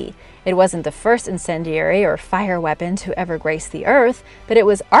sea. It wasn't the first incendiary or fire weapon to ever grace the earth, but it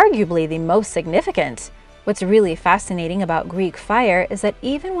was arguably the most significant. What's really fascinating about Greek fire is that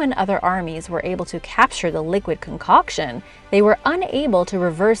even when other armies were able to capture the liquid concoction, they were unable to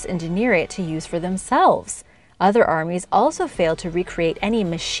reverse engineer it to use for themselves. Other armies also failed to recreate any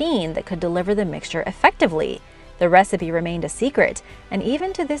machine that could deliver the mixture effectively. The recipe remained a secret, and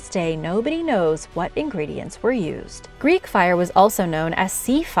even to this day nobody knows what ingredients were used. Greek fire was also known as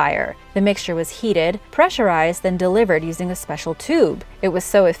sea fire. The mixture was heated, pressurized, then delivered using a special tube. It was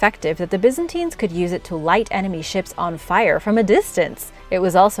so effective that the Byzantines could use it to light enemy ships on fire from a distance. It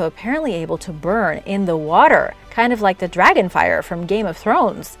was also apparently able to burn in the water, kind of like the dragon fire from Game of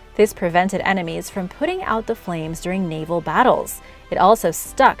Thrones. This prevented enemies from putting out the flames during naval battles. It also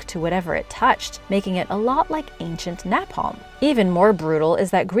stuck to whatever it touched, making it a lot like ancient napalm. Even more brutal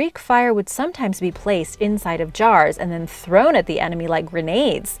is that Greek fire would sometimes be placed inside of jars and then thrown at the enemy like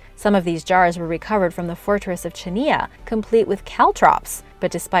grenades. Some of these jars were recovered from the fortress of Chania, complete with caltrops.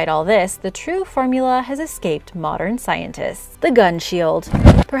 But despite all this, the true formula has escaped modern scientists. The gun shield.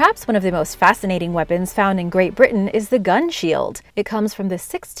 Perhaps one of the most fascinating weapons found in Great Britain is the gun shield. It comes from the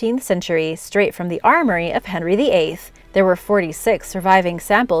 16th century, straight from the armory of Henry VIII. There were 46 surviving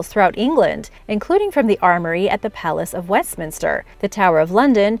samples throughout England, including from the armory at the Palace of Westminster, the Tower of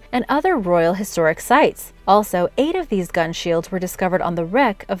London, and other royal historic sites. Also, 8 of these gun shields were discovered on the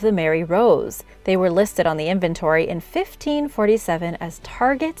wreck of the Mary Rose. They were listed on the inventory in 1547 as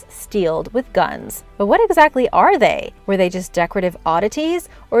targets steeled with guns. But what exactly are they? Were they just decorative oddities,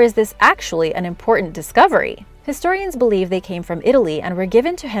 or is this actually an important discovery? Historians believe they came from Italy and were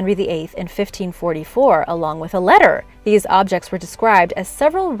given to Henry VIII in 1544 along with a letter. These objects were described as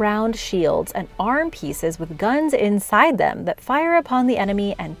several round shields and arm pieces with guns inside them that fire upon the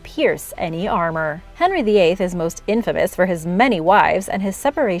enemy and pierce any armor. Henry VIII is most infamous for his many wives and his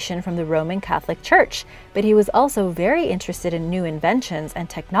separation from the Roman Catholic Church, but he was also very interested in new inventions and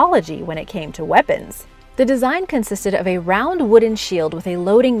technology when it came to weapons. The design consisted of a round wooden shield with a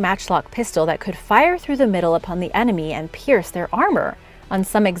loading matchlock pistol that could fire through the middle upon the enemy and pierce their armor. On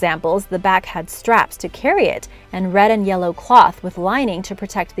some examples, the back had straps to carry it, and red and yellow cloth with lining to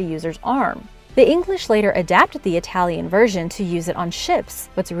protect the user's arm. The English later adapted the Italian version to use it on ships.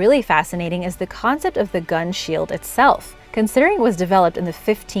 What's really fascinating is the concept of the gun shield itself. Considering it was developed in the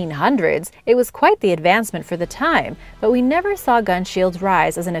 1500s, it was quite the advancement for the time, but we never saw gun shields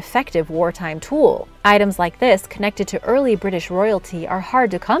rise as an effective wartime tool. Items like this, connected to early British royalty, are hard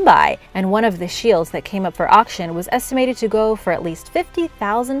to come by, and one of the shields that came up for auction was estimated to go for at least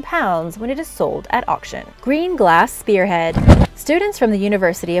 £50,000 when it is sold at auction. Green glass spearhead. Students from the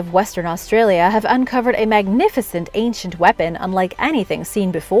University of Western Australia have uncovered a magnificent ancient weapon unlike anything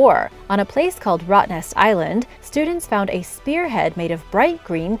seen before. On a place called Rottnest Island, students found a spearhead made of bright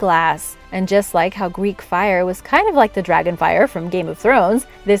green glass. And just like how Greek fire was kind of like the dragon fire from Game of Thrones,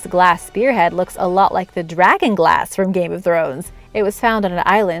 this glass spearhead looks a lot like the dragon glass from Game of Thrones. It was found on an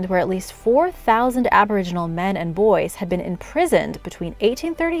island where at least 4,000 Aboriginal men and boys had been imprisoned between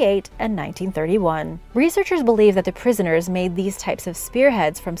 1838 and 1931. Researchers believe that the prisoners made these types of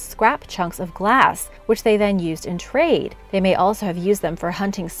spearheads from scrap chunks of glass, which they then used in trade. They may also have used them for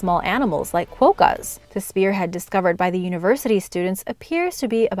hunting small animals like quokkas. The spearhead discovered by the university students appears to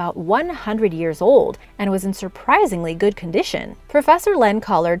be about 100 years old and was in surprisingly good condition. Professor Len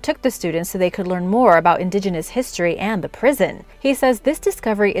Collard took the students so they could learn more about Indigenous history and the prison. He says this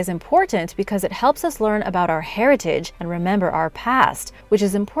discovery is important because it helps us learn about our heritage and remember our past, which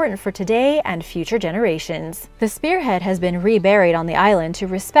is important for today and future generations. The spearhead has been reburied on the island to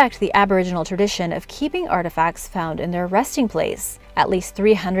respect the Aboriginal tradition of keeping artifacts found in their resting place. At least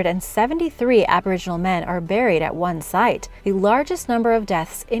 373 Aboriginal men are buried at one site, the largest number of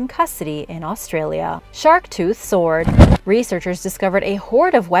deaths in custody in Australia. Shark tooth sword. Researchers discovered a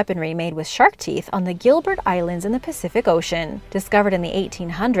hoard of weaponry made with shark teeth on the Gilbert Islands in the Pacific Ocean. Discovered in the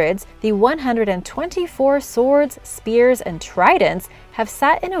 1800s, the 124 swords, spears, and tridents have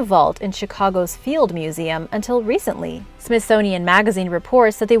sat in a vault in Chicago's Field Museum until recently. Smithsonian Magazine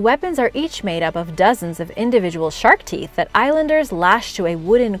reports that the weapons are each made up of dozens of individual shark teeth that islanders lash to a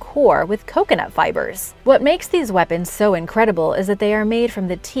wooden core with coconut fibers. What makes these weapons so incredible is that they are made from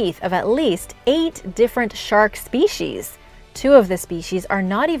the teeth of at least 8 different shark species. 2 of the species are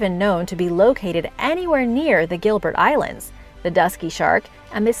not even known to be located anywhere near the Gilbert Islands, the dusky shark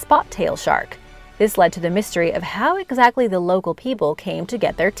and the spot-tail shark. This led to the mystery of how exactly the local people came to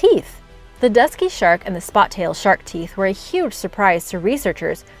get their teeth. The dusky shark and the spot-tail shark teeth were a huge surprise to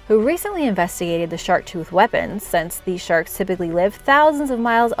researchers who recently investigated the shark tooth weapons, since these sharks typically live thousands of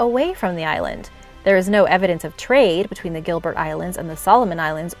miles away from the island. There is no evidence of trade between the Gilbert Islands and the Solomon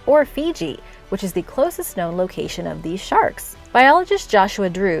Islands or Fiji, which is the closest known location of these sharks. Biologist Joshua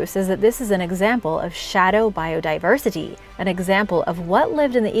Drew says that this is an example of shadow biodiversity, an example of what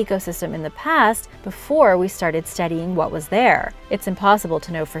lived in the ecosystem in the past before we started studying what was there. It's impossible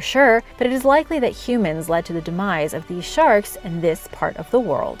to know for sure, but it is likely that humans led to the demise of these sharks in this part of the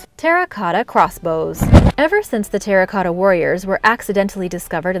world. Terracotta crossbows. Ever since the terracotta warriors were accidentally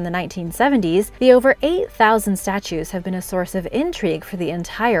discovered in the 1970s, the over 8,000 statues have been a source of intrigue for the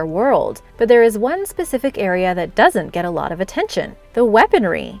entire world. But there is one specific area that doesn't get a lot of attention: the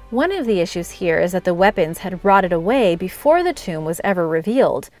weaponry. One of the issues here is that the weapons had rotted away before the tomb was ever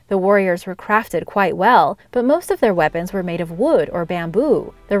revealed. The warriors were crafted quite well, but most of their weapons were made of wood or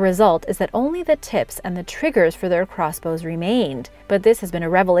bamboo. The result is that only the tips and the triggers for their crossbows remained. But this has been a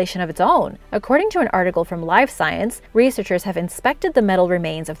revelation of its own. According to an article from Live Science, researchers have inspected the metal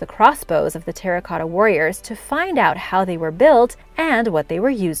remains of the crossbows of the terracotta warriors to find out how they were built and what they were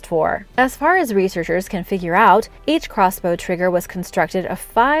used for. As far as researchers can figure out, each crossbow trigger was constructed of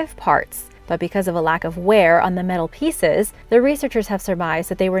 5 parts, but because of a lack of wear on the metal pieces, the researchers have surmised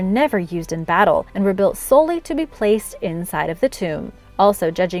that they were never used in battle and were built solely to be placed inside of the tomb.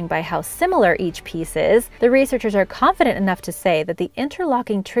 Also, judging by how similar each piece is, the researchers are confident enough to say that the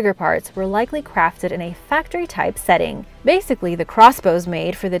interlocking trigger parts were likely crafted in a factory-type setting. Basically, the crossbows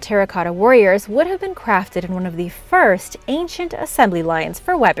made for the terracotta warriors would have been crafted in one of the first ancient assembly lines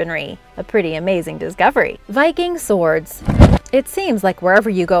for weaponry. A pretty amazing discovery. Viking swords. It seems like wherever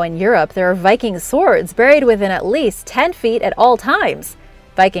you go in Europe, there are Viking swords buried within at least 10 feet at all times.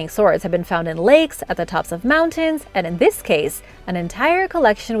 Viking swords have been found in lakes, at the tops of mountains, and in this case, an entire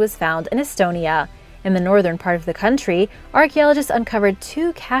collection was found in Estonia. In the northern part of the country, archaeologists uncovered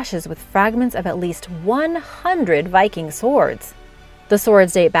 2 caches with fragments of at least 100 Viking swords. The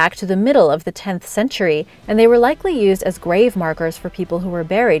swords date back to the middle of the 10th century, and they were likely used as grave markers for people who were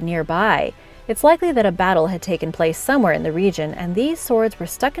buried nearby. It's likely that a battle had taken place somewhere in the region, and these swords were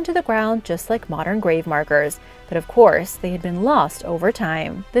stuck into the ground just like modern grave markers. But of course, they had been lost over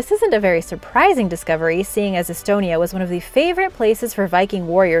time. This isn't a very surprising discovery, seeing as Estonia was one of the favorite places for Viking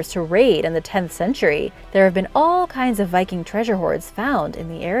warriors to raid in the 10th century. There have been all kinds of Viking treasure hoards found in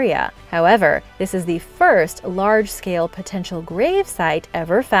the area. However, this is the first large-scale potential grave site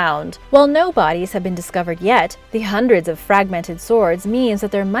ever found. While no bodies have been discovered yet, the hundreds of fragmented swords means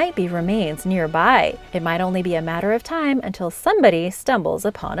that there might be remains nearby. It might only be a matter of time until somebody stumbles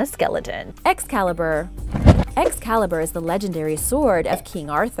upon a skeleton. Excalibur. Excalibur is the legendary sword of King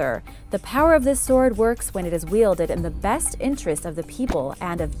Arthur. The power of this sword works when it is wielded in the best interest of the people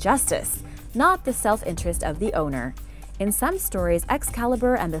and of justice, not the self-interest of the owner. In some stories,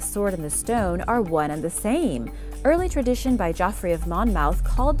 Excalibur and the sword in the stone are one and the same. Early tradition by Geoffrey of Monmouth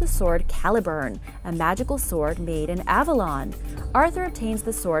called the sword Caliburn, a magical sword made in Avalon. Arthur obtains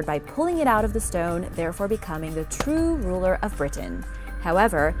the sword by pulling it out of the stone, therefore becoming the true ruler of Britain.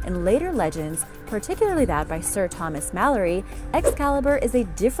 However, in later legends, particularly that by Sir Thomas Malory, Excalibur is a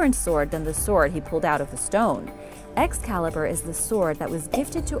different sword than the sword he pulled out of the stone. Excalibur is the sword that was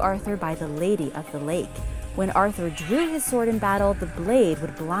gifted to Arthur by the Lady of the Lake. When Arthur drew his sword in battle, the blade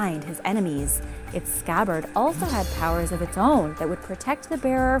would blind his enemies. Its scabbard also had powers of its own that would protect the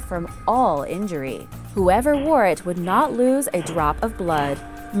bearer from all injury. Whoever wore it would not lose a drop of blood.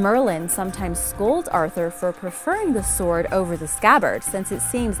 Merlin sometimes scolds Arthur for preferring the sword over the scabbard, since it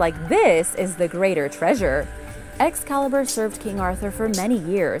seems like this is the greater treasure. Excalibur served King Arthur for many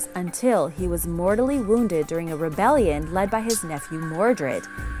years, until he was mortally wounded during a rebellion led by his nephew Mordred.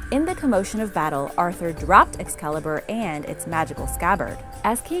 In the commotion of battle, Arthur dropped Excalibur and its magical scabbard.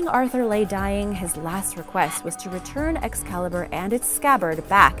 As King Arthur lay dying, his last request was to return Excalibur and its scabbard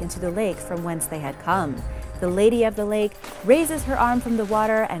back into the lake from whence they had come. The Lady of the Lake raises her arm from the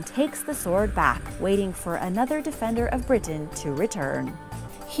water and takes the sword back, waiting for another defender of Britain to return.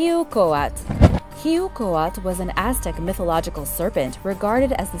 Xiuhcoatl. Xiuhcoatl was an Aztec mythological serpent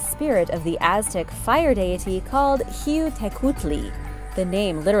regarded as the spirit of the Aztec fire deity called Xiuhtecutli. The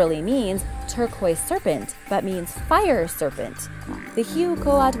name literally means turquoise serpent, but means fire serpent. The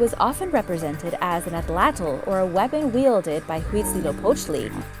Xiuhcoatl was often represented as an atlatl, or a weapon wielded by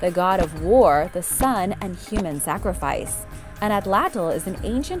Huitzilopochtli, the god of war, the sun, and human sacrifice. An atlatl is an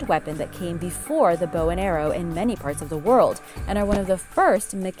ancient weapon that came before the bow and arrow in many parts of the world, and are one of the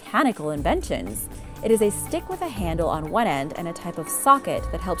first mechanical inventions. It is a stick with a handle on one end and a type of socket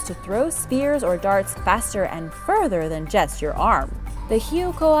that helps to throw spears or darts faster and further than just your arm. The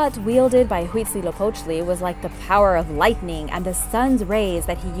Xiuhcoatl wielded by Huitzilopochtli was like the power of lightning and the sun's rays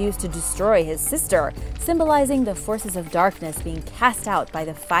that he used to destroy his sister, symbolizing the forces of darkness being cast out by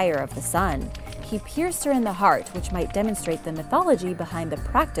the fire of the sun. He pierced her in the heart, which might demonstrate the mythology behind the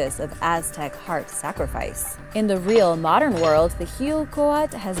practice of Aztec heart sacrifice. In the real modern world, the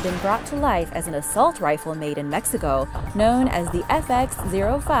Xiuhcoatl has been brought to life as an assault rifle made in Mexico, known as the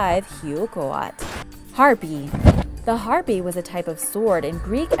FX-05 Xiuhcoatl. Harpy. The harpy was a type of sword in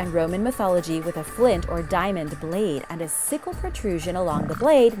Greek and Roman mythology with a flint or diamond blade and a sickle protrusion along the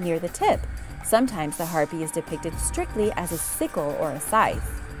blade near the tip. Sometimes the harpy is depicted strictly as a sickle or a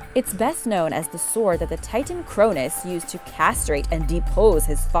scythe. It's best known as the sword that the Titan Cronus used to castrate and depose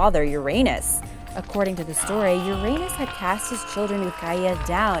his father Uranus. According to the story, Uranus had cast his children with Gaia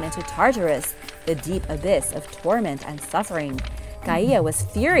down into Tartarus, the deep abyss of torment and suffering. Gaia was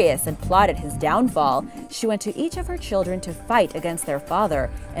furious and plotted his downfall. She went to each of her children to fight against their father,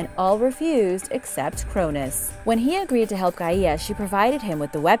 and all refused except Cronus. When he agreed to help Gaia, she provided him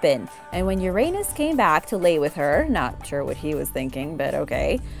with the weapon, and when Uranus came back to lay with her, not sure what he was thinking, but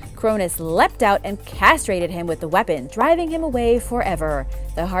okay, Cronus leapt out and castrated him with the weapon, driving him away forever.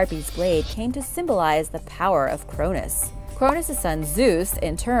 The harpy's blade came to symbolize the power of Cronus. Cronus' son Zeus,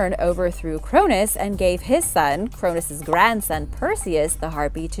 in turn, overthrew Cronus and gave his son, Cronus' grandson Perseus, the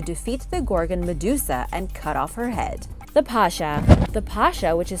harpy, to defeat the Gorgon Medusa and cut off her head. The Pasha. The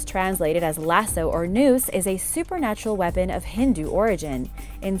Pasha, which is translated as lasso or noose, is a supernatural weapon of Hindu origin.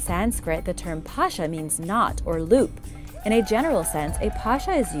 In Sanskrit, the term Pasha means knot or loop. In a general sense, a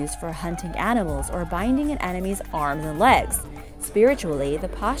Pasha is used for hunting animals or binding an enemy's arms and legs. Spiritually, the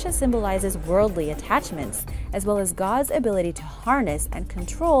Pasha symbolizes worldly attachments, as well as God's ability to harness and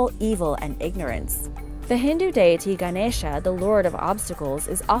control evil and ignorance. The Hindu deity Ganesha, the lord of obstacles,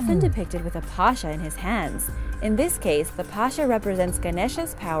 is often depicted with a Pasha in his hands. In this case, the Pasha represents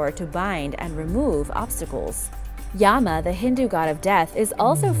Ganesha's power to bind and remove obstacles. Yama, the Hindu god of death, is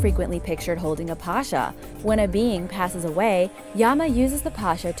also frequently pictured holding a Pasha. When a being passes away, Yama uses the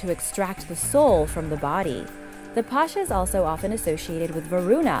Pasha to extract the soul from the body. The Pasha is also often associated with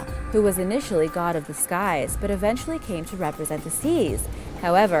Varuna, who was initially god of the skies, but eventually came to represent the seas.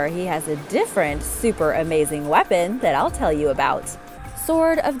 However, he has a different, super amazing weapon that I'll tell you about.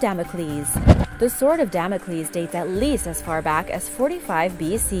 Sword of Damocles. The Sword of Damocles dates at least as far back as 45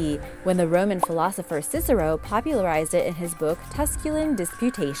 BC, when the Roman philosopher Cicero popularized it in his book Tusculan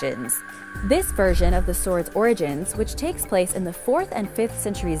Disputations. This version of the sword's origins, which takes place in the 4th and 5th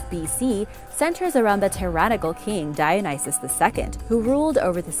centuries BC, centers around the tyrannical king Dionysius II, who ruled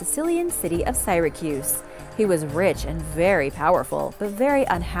over the Sicilian city of Syracuse. He was rich and very powerful, but very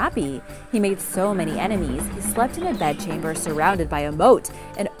unhappy. He made so many enemies, he slept in a bedchamber surrounded by a moat,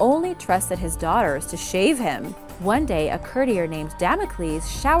 and only trusted his daughters to shave him. One day, a courtier named Damocles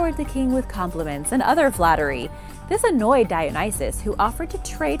showered the king with compliments and other flattery. This annoyed Dionysius, who offered to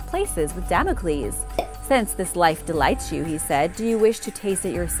trade places with Damocles. "Since this life delights you," he said, "do you wish to taste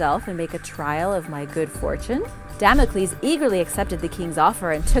it yourself and make a trial of my good fortune?" Damocles eagerly accepted the king's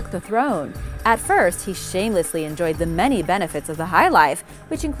offer and took the throne. At first, he shamelessly enjoyed the many benefits of the high life,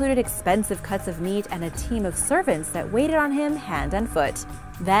 which included expensive cuts of meat and a team of servants that waited on him hand and foot.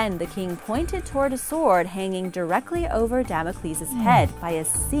 Then the king pointed toward a sword hanging directly over Damocles' head by a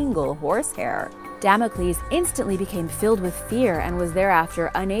single horsehair. Damocles instantly became filled with fear and was thereafter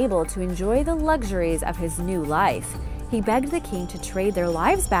unable to enjoy the luxuries of his new life. He begged the king to trade their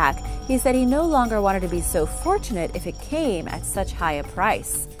lives back. He said he no longer wanted to be so fortunate if it came at such high a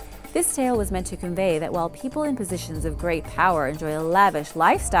price. This tale was meant to convey that while people in positions of great power enjoy a lavish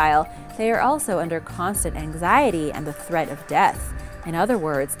lifestyle, they are also under constant anxiety and the threat of death. In other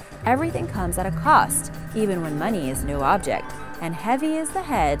words, everything comes at a cost, even when money is no object, and heavy is the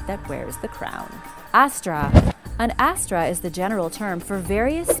head that wears the crown. Astra. An astra is the general term for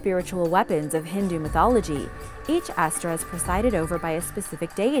various spiritual weapons of Hindu mythology. Each astra is presided over by a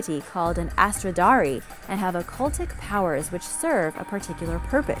specific deity called an astradhari and have occultic powers which serve a particular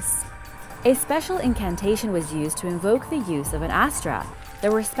purpose. A special incantation was used to invoke the use of an astra.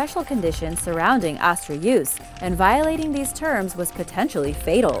 There were special conditions surrounding astra use, and violating these terms was potentially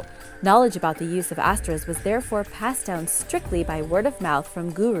fatal. Knowledge about the use of astras was therefore passed down strictly by word of mouth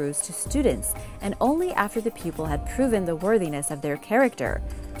from gurus to students, and only after the pupil had proven the worthiness of their character.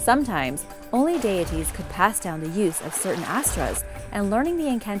 Sometimes, only deities could pass down the use of certain astras, and learning the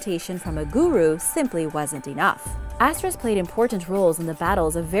incantation from a guru simply wasn't enough. Astras played important roles in the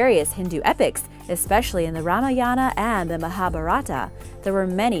battles of various Hindu epics, especially in the Ramayana and the Mahabharata. There were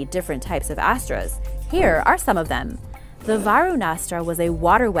many different types of astras. Here are some of them. The Varunastra was a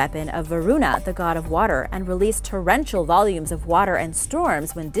water weapon of Varuna, the god of water, and released torrential volumes of water and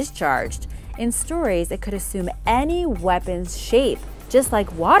storms when discharged. In stories, it could assume any weapon's shape, just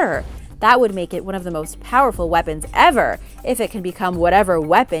like water. That would make it one of the most powerful weapons ever, if it can become whatever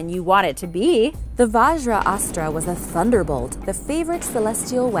weapon you want it to be. The Vajra Astra was a thunderbolt, the favorite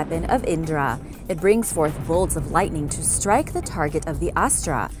celestial weapon of Indra. It brings forth bolts of lightning to strike the target of the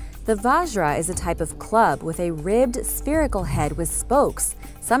Astra. The Vajra is a type of club with a ribbed, spherical head with spokes,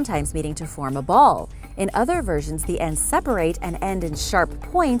 sometimes meeting to form a ball. In other versions, the ends separate and end in sharp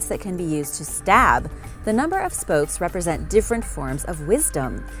points that can be used to stab. The number of spokes represent different forms of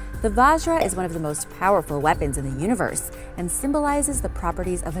wisdom. The Vajra is one of the most powerful weapons in the universe and symbolizes the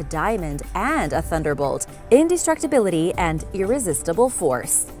properties of a diamond and a thunderbolt, indestructibility and irresistible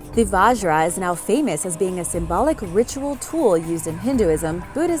force. The Vajra is now famous as being a symbolic ritual tool used in Hinduism,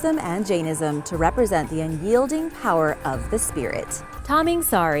 Buddhism, and Jainism to represent the unyielding power of the spirit. Taming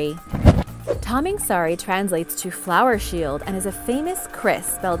Sari. Taming Sari translates to flower shield and is a famous kris,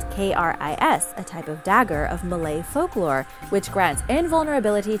 spelled K-R-I-S, a type of dagger of Malay folklore, which grants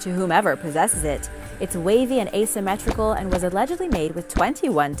invulnerability to whomever possesses it. It's wavy and asymmetrical and was allegedly made with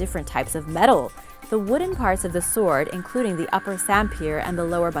 21 different types of metal. The wooden parts of the sword, including the upper sampir and the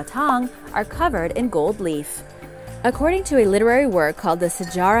lower batang, are covered in gold leaf. According to a literary work called the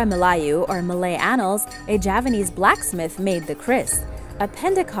Sejarah Melayu, or Malay Annals, a Javanese blacksmith made the kris. A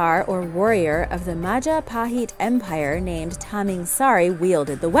pendekar, or warrior, of the Majapahit Empire named Taming Sari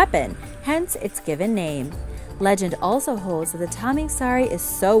wielded the weapon, hence its given name. Legend also holds that the Taming Sari is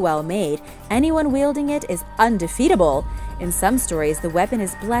so well made, anyone wielding it is undefeatable. In some stories, the weapon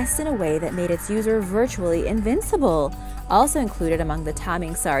is blessed in a way that made its user virtually invincible. Also included among the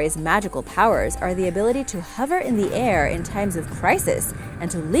Taming Sari's magical powers are the ability to hover in the air in times of crisis and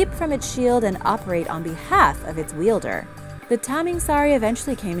to leap from its shield and operate on behalf of its wielder. The Taming Sari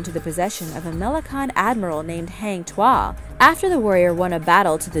eventually came into the possession of a Melacan admiral named Hang Tuah. After the warrior won a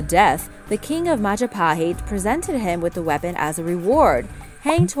battle to the death, the king of Majapahit presented him with the weapon as a reward.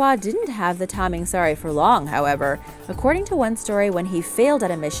 Hang Tuah didn't have the Taming Sari for long, however. According to one story, when he failed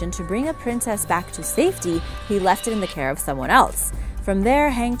at a mission to bring a princess back to safety, he left it in the care of someone else. From there,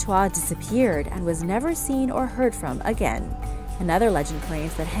 Hang Tuah disappeared and was never seen or heard from again. Another legend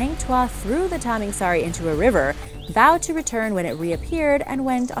claims that Hang Tuah threw the Taming Sari into a river, vowed to return when it reappeared, and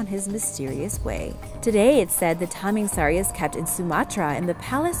went on his mysterious way. Today, it's said the Taming Sari is kept in Sumatra in the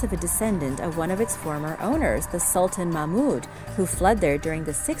palace of a descendant of one of its former owners, the Sultan Mahmud, who fled there during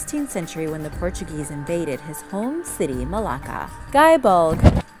the 16th century when the Portuguese invaded his home city, Malacca. Gai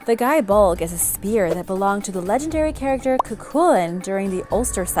Bulg. The Gai Bulg is a spear that belonged to the legendary character Cuchulainn during the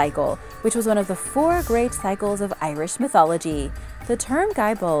Ulster cycle, which was one of the 4 great cycles of Irish mythology. The term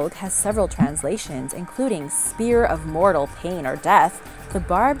Gai Bulg has several translations, including spear of mortal pain or death, the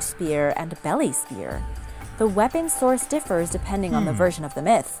barbed spear, and belly spear. The weapon's source differs depending on the version of the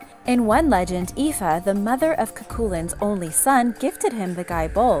myth. In one legend, Aoife, the mother of Cuchulainn's only son, gifted him the Gai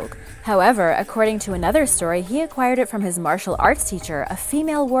Bulg. However, according to another story, he acquired it from his martial arts teacher, a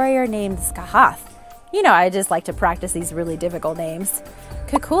female warrior named Skahath. You know, I just like to practice these really difficult names.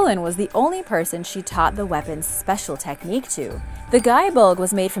 Cuchulainn was the only person she taught the weapon's special technique to. The Gai Bulg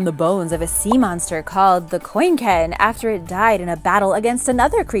was made from the bones of a sea monster called the Coinken after it died in a battle against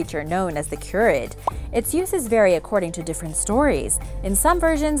another creature known as the Curid. Its uses vary according to different stories. In some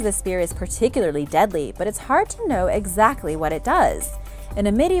versions, the spear is particularly deadly, but it's hard to know exactly what it does. In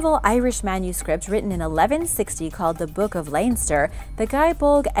a medieval Irish manuscript written in 1160 called the Book of Leinster, the Gai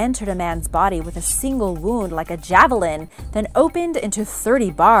Bulg entered a man's body with a single wound like a javelin, then opened into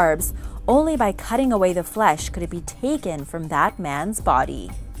 30 barbs. Only by cutting away the flesh could it be taken from that man's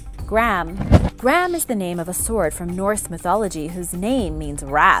body. Gram. Gram is the name of a sword from Norse mythology whose name means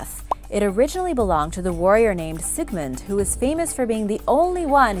wrath. It originally belonged to the warrior named Sigmund, who was famous for being the only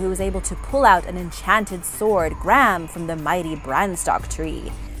one who was able to pull out an enchanted sword, Gram, from the mighty Branstock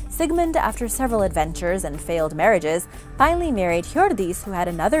tree. Sigmund, after several adventures and failed marriages, finally married Hjördis, who had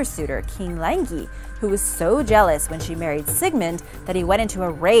another suitor, King Langi, who was so jealous when she married Sigmund that he went into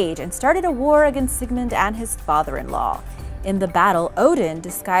a rage and started a war against Sigmund and his father-in-law. In the battle, Odin,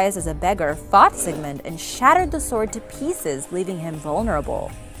 disguised as a beggar, fought Sigmund and shattered the sword to pieces, leaving him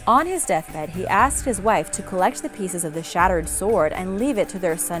vulnerable. On his deathbed, he asked his wife to collect the pieces of the shattered sword and leave it to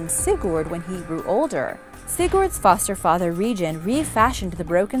their son Sigurd when he grew older. Sigurd's foster father Regin refashioned the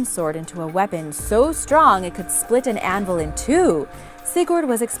broken sword into a weapon so strong it could split an anvil in 2. Sigurd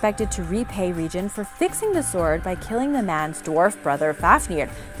was expected to repay Regin for fixing the sword by killing the man's dwarf brother Fafnir,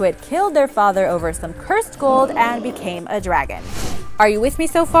 who had killed their father over some cursed gold and became a dragon. Are you with me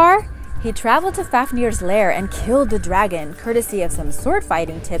so far? He traveled to Fafnir's lair and killed the dragon, courtesy of some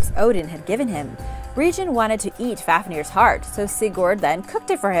sword-fighting tips Odin had given him. Regin wanted to eat Fafnir's heart, so Sigurd then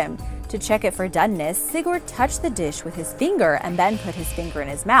cooked it for him. To check it for doneness, Sigurd touched the dish with his finger and then put his finger in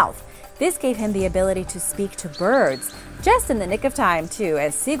his mouth. This gave him the ability to speak to birds. Just in the nick of time, too,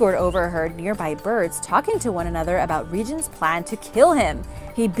 as Sigurd overheard nearby birds talking to one another about Regin's plan to kill him.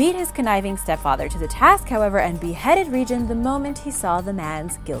 He beat his conniving stepfather to the task, however, and beheaded Regin the moment he saw the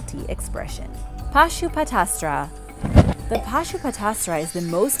man's guilty expression. Pashupatastra. The Pashupatastra is the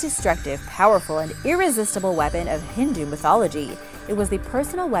most destructive, powerful, and irresistible weapon of Hindu mythology. It was the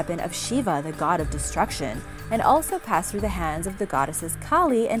personal weapon of Shiva, the god of destruction, and also passed through the hands of the goddesses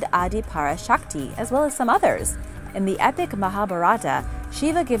Kali and Adi Parashakti, as well as some others. In the epic Mahabharata,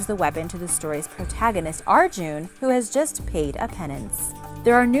 Shiva gives the weapon to the story's protagonist Arjun, who has just paid a penance.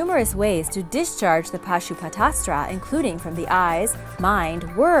 There are numerous ways to discharge the Pashupatastra, including from the eyes,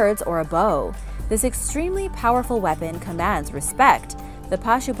 mind, words, or a bow. This extremely powerful weapon commands respect. The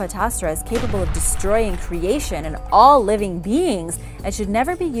Pashupatastra is capable of destroying creation and all living beings and should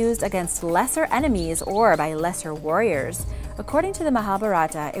never be used against lesser enemies or by lesser warriors. According to the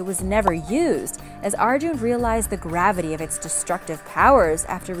Mahabharata, it was never used, as Arjun realized the gravity of its destructive powers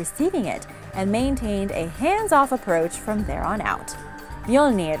after receiving it and maintained a hands-off approach from there on out.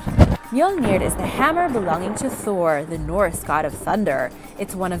 Mjolnir. Mjolnir is the hammer belonging to Thor, the Norse god of thunder.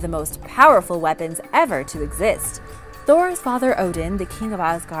 It's one of the most powerful weapons ever to exist. Thor's father Odin, the king of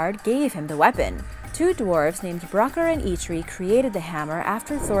Asgard, gave him the weapon. Two dwarves named Brokkr and Eitri created the hammer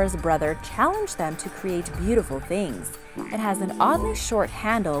after Thor's brother challenged them to create beautiful things. It has an oddly short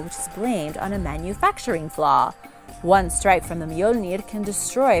handle which is blamed on a manufacturing flaw. One strike from the Mjolnir can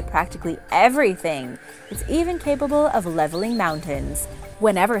destroy practically everything. It's even capable of leveling mountains.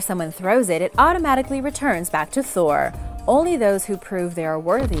 Whenever someone throws it, it automatically returns back to Thor. Only those who prove they are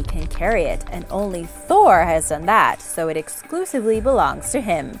worthy can carry it, and only Thor has done that, so it exclusively belongs to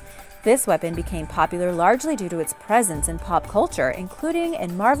him. This weapon became popular largely due to its presence in pop culture, including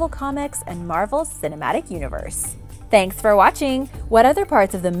in Marvel Comics and Marvel Cinematic Universe. Thanks for watching! What other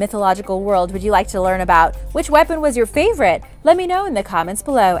parts of the mythological world would you like to learn about? Which weapon was your favorite? Let me know in the comments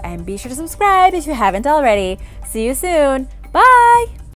below, and be sure to subscribe if you haven't already. See you soon! Bye!